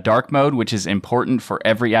even a dark mode, which is important for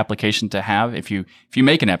every application to have. If you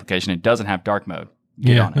make an application, it doesn't have dark mode.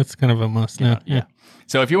 That's kind of a must now. Yeah.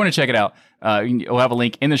 So if you want to check it out, we'll have a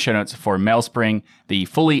link in the show notes for Mailspring, the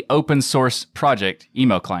fully open source project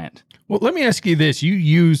email client. Well, let me ask you this. You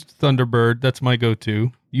used Thunderbird. That's my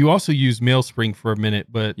go-to. You also used Mailspring for a minute,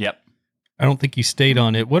 but I don't think you stayed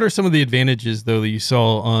on it. What are some of the advantages, though, that you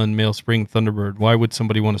saw on Mailspring Thunderbird? Why would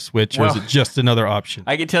somebody want to switch, or is it just another option?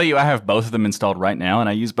 I can tell you I have both of them installed right now, and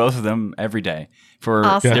I use both of them every day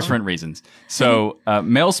for different reasons. So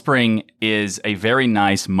Mailspring is a very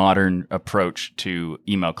nice modern approach to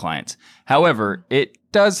email clients. However, it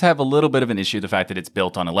does have a little bit of an issue, the fact that it's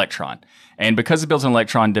built on Electron. And because it's built on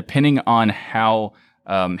Electron, depending on how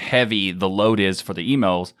heavy the load is for the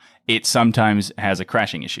emails, it sometimes has a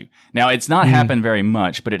crashing issue. Now, it's not happened very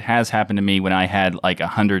much, but it has happened to me when I had like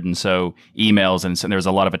 100 and so emails, and so there was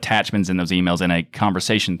a lot of attachments in those emails in a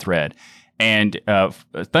conversation thread. And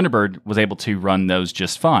Thunderbird was able to run those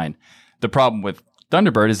just fine. The problem with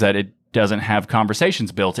Thunderbird is that it doesn't have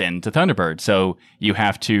conversations built into Thunderbird. So you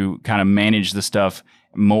have to kind of manage the stuff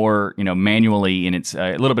more, manually, and it's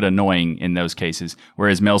a little bit annoying in those cases.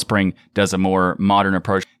 Whereas Mailspring does a more modern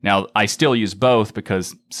approach. Now, I still use both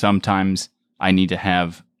because sometimes I need to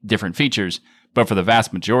have different features, but for the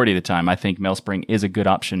vast majority of the time, I think Mailspring is a good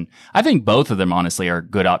option. I think both of them, honestly, are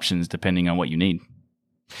good options depending on what you need.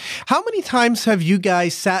 How many times have you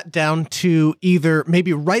guys sat down to either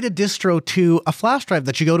maybe write a distro to a flash drive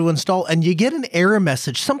that you go to install and you get an error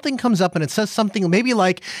message? Something comes up and it says something maybe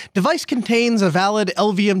like device contains a valid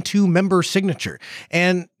LVM2 member signature.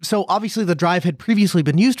 And so obviously the drive had previously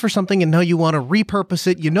been used for something and now you want to repurpose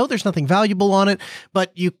it. You know there's nothing valuable on it,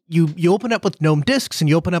 but you open up with GNOME disks and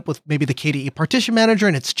you open up with maybe the KDE partition manager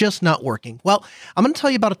and it's just not working. Well, I'm going to tell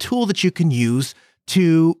you about a tool that you can use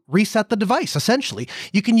to reset the device. Essentially,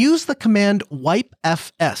 you can use the command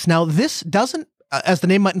wipefs. Now, this doesn't, as the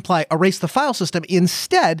name might imply, erase the file system.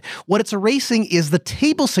 Instead, what it's erasing is the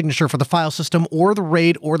table signature for the file system or the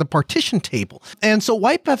RAID or the partition table. And so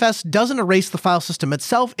wipefs doesn't erase the file system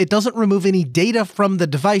itself. It doesn't remove any data from the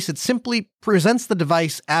device. It simply presents the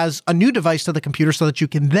device as a new device to the computer so that you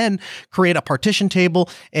can then create a partition table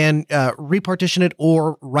and repartition it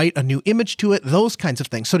or write a new image to it, those kinds of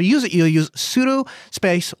things. So to use it, you'll use sudo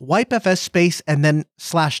space wipefs space and then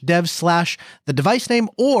 /dev/ the device name,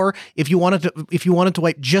 or if you wanted to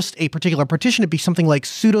wipe just a particular partition, it'd be something like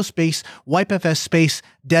sudo space wipefs space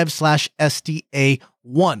dev /sda1.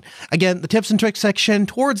 Again, the tips and tricks section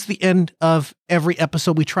towards the end of every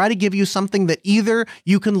episode, we try to give you something that either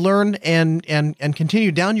you can learn and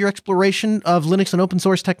continue down your exploration of Linux and open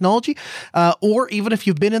source technology, or even if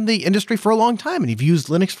you've been in the industry for a long time and you've used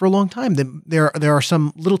Linux for a long time, then there are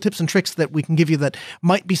some little tips and tricks that we can give you that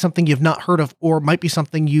might be something you've not heard of or might be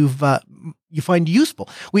something you find useful.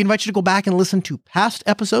 We invite you to go back and listen to past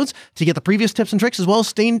episodes to get the previous tips and tricks, as well as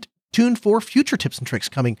staying tuned for future tips and tricks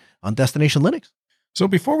coming on Destination Linux. So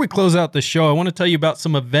before we close out the show, I want to tell you about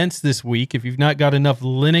some events this week. If you've not got enough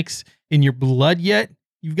Linux in your blood yet,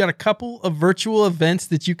 you've got a couple of virtual events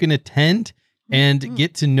that you can attend and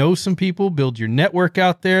get to know some people, build your network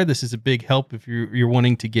out there. This is a big help if you're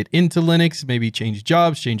wanting to get into Linux, maybe change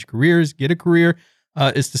jobs, change careers, get a career,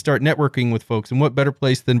 is to start networking with folks. And what better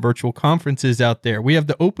place than virtual conferences out there? We have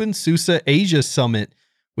the OpenSUSE Asia Summit,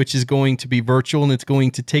 which is going to be virtual, and it's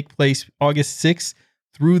going to take place August 6th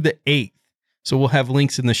through the 8th. So we'll have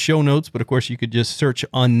links in the show notes, but of course you could just search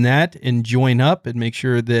on that and join up and make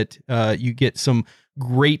sure that you get some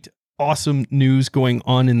great, awesome news going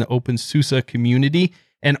on in the OpenSUSE community.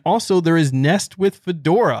 And also there is Nest with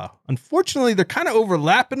Fedora. Unfortunately, they're kind of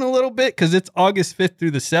overlapping a little bit because it's August 5th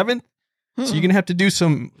through the 7th. So you're going to have to do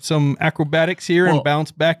some acrobatics here and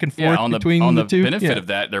bounce back and forth between the two. On the benefit of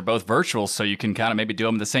that, they're both virtual, so you can kind of maybe do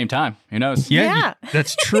them at the same time. Who knows? Yeah.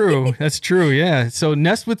 That's true. That's true, yeah. So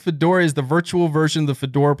Nest with Fedora is the virtual version of the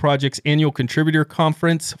Fedora Project's annual contributor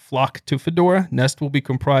conference, Flock to Fedora. Nest will be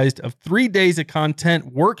comprised of 3 days of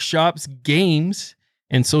content, workshops, games,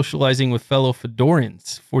 and socializing with fellow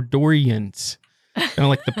Fedorians. Kind of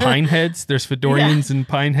like the Pineheads. There's Fedorians and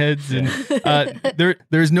Pineheads, and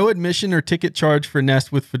there's no admission or ticket charge for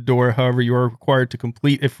Nest with Fedora. However, you are required to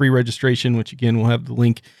complete a free registration, which again we'll have the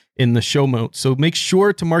link in the show notes. So make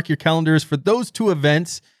sure to mark your calendars for those two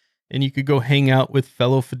events, and you could go hang out with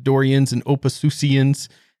fellow Fedorians and OpenSUSEians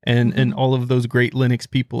and all of those great Linux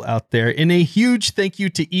people out there. And a huge thank you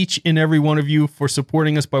to each and every one of you for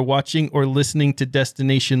supporting us by watching or listening to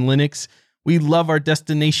Destination Linux. We love our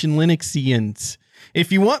Destination Linuxians.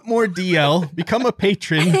 If you want more DL, become a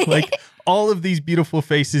patron like all of these beautiful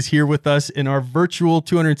faces here with us in our virtual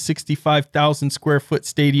 265,000 square foot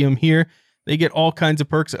stadium here. They get all kinds of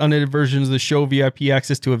perks, unedited versions of the show, VIP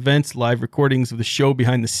access to events, live recordings of the show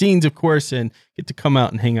behind the scenes, of course, and get to come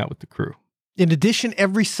out and hang out with the crew. In addition,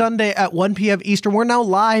 every Sunday at 1 p.m. Eastern, we're now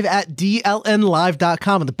live at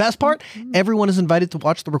dlnlive.com. And the best part, everyone is invited to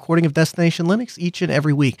watch the recording of Destination Linux each and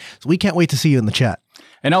every week. So we can't wait to see you in the chat.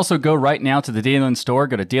 And also go right now to the DLN store.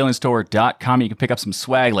 Go to dlnstore.com. You can pick up some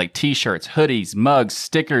swag like t-shirts, hoodies, mugs,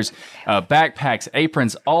 stickers, backpacks,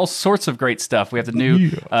 aprons, all sorts of great stuff. We have the new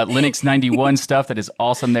Linux 91 stuff that is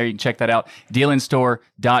awesome there. You can check that out,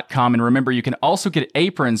 dlnstore.com. And remember, you can also get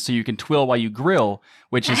aprons so you can twill while you grill,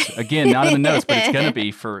 which is, again, not in the notes, but it's going to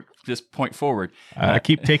be for this point forward. I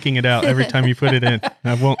keep taking it out every time you put it in.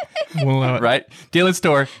 I won't allow it. Right?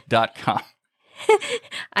 dlnstore.com.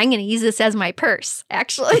 I'm going to use this as my purse,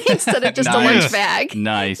 actually, instead of just a lunch bag.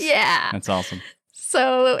 Nice. Yeah. That's awesome.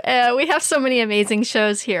 So we have so many amazing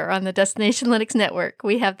shows here on the Destination Linux Network.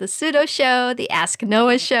 We have the Sudo Show, the Ask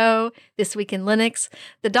Noah Show, This Week in Linux,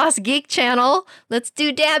 the DOS Geek Channel, Let's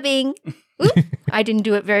Do Dabbing. I didn't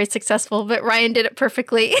do it very successful, but Ryan did it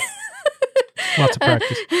perfectly. Lots of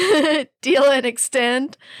practice. Deal and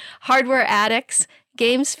Extend, Hardware Addicts,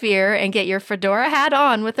 GameSphere, and get your Fedora hat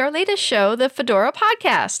on with our latest show, the Fedora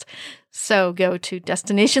Podcast. So go to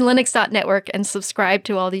destinationlinux.network and subscribe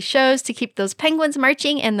to all these shows to keep those penguins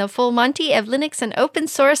marching and the full Monty of Linux and open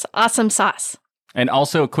source awesome sauce. And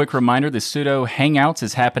also a quick reminder, the Sudo Hangouts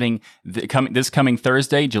is happening this coming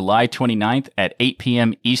Thursday, July 29th at 8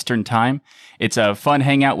 p.m. Eastern Time. It's a fun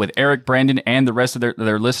hangout with Eric, Brandon, and the rest of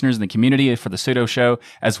their listeners in the community for the Sudo show,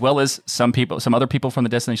 as well as some other people from the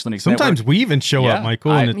Destination Linux Sometimes Network. we even show up,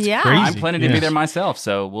 Michael, and it's crazy. I'm planning to be there myself,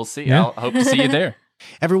 so we'll see. Yeah. I'll hope to see you there.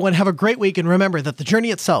 Everyone have a great week, and remember that the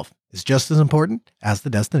journey itself is just as important as the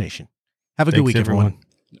destination. Have a good week, everyone.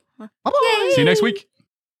 Bye-bye. See you next week.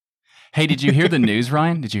 Hey, did you hear the news,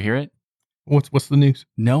 Ryan? Did you hear it? What's the news?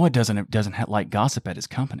 Noah doesn't like gossip at his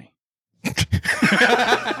company.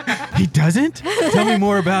 He doesn't? Tell me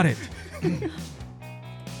more about it.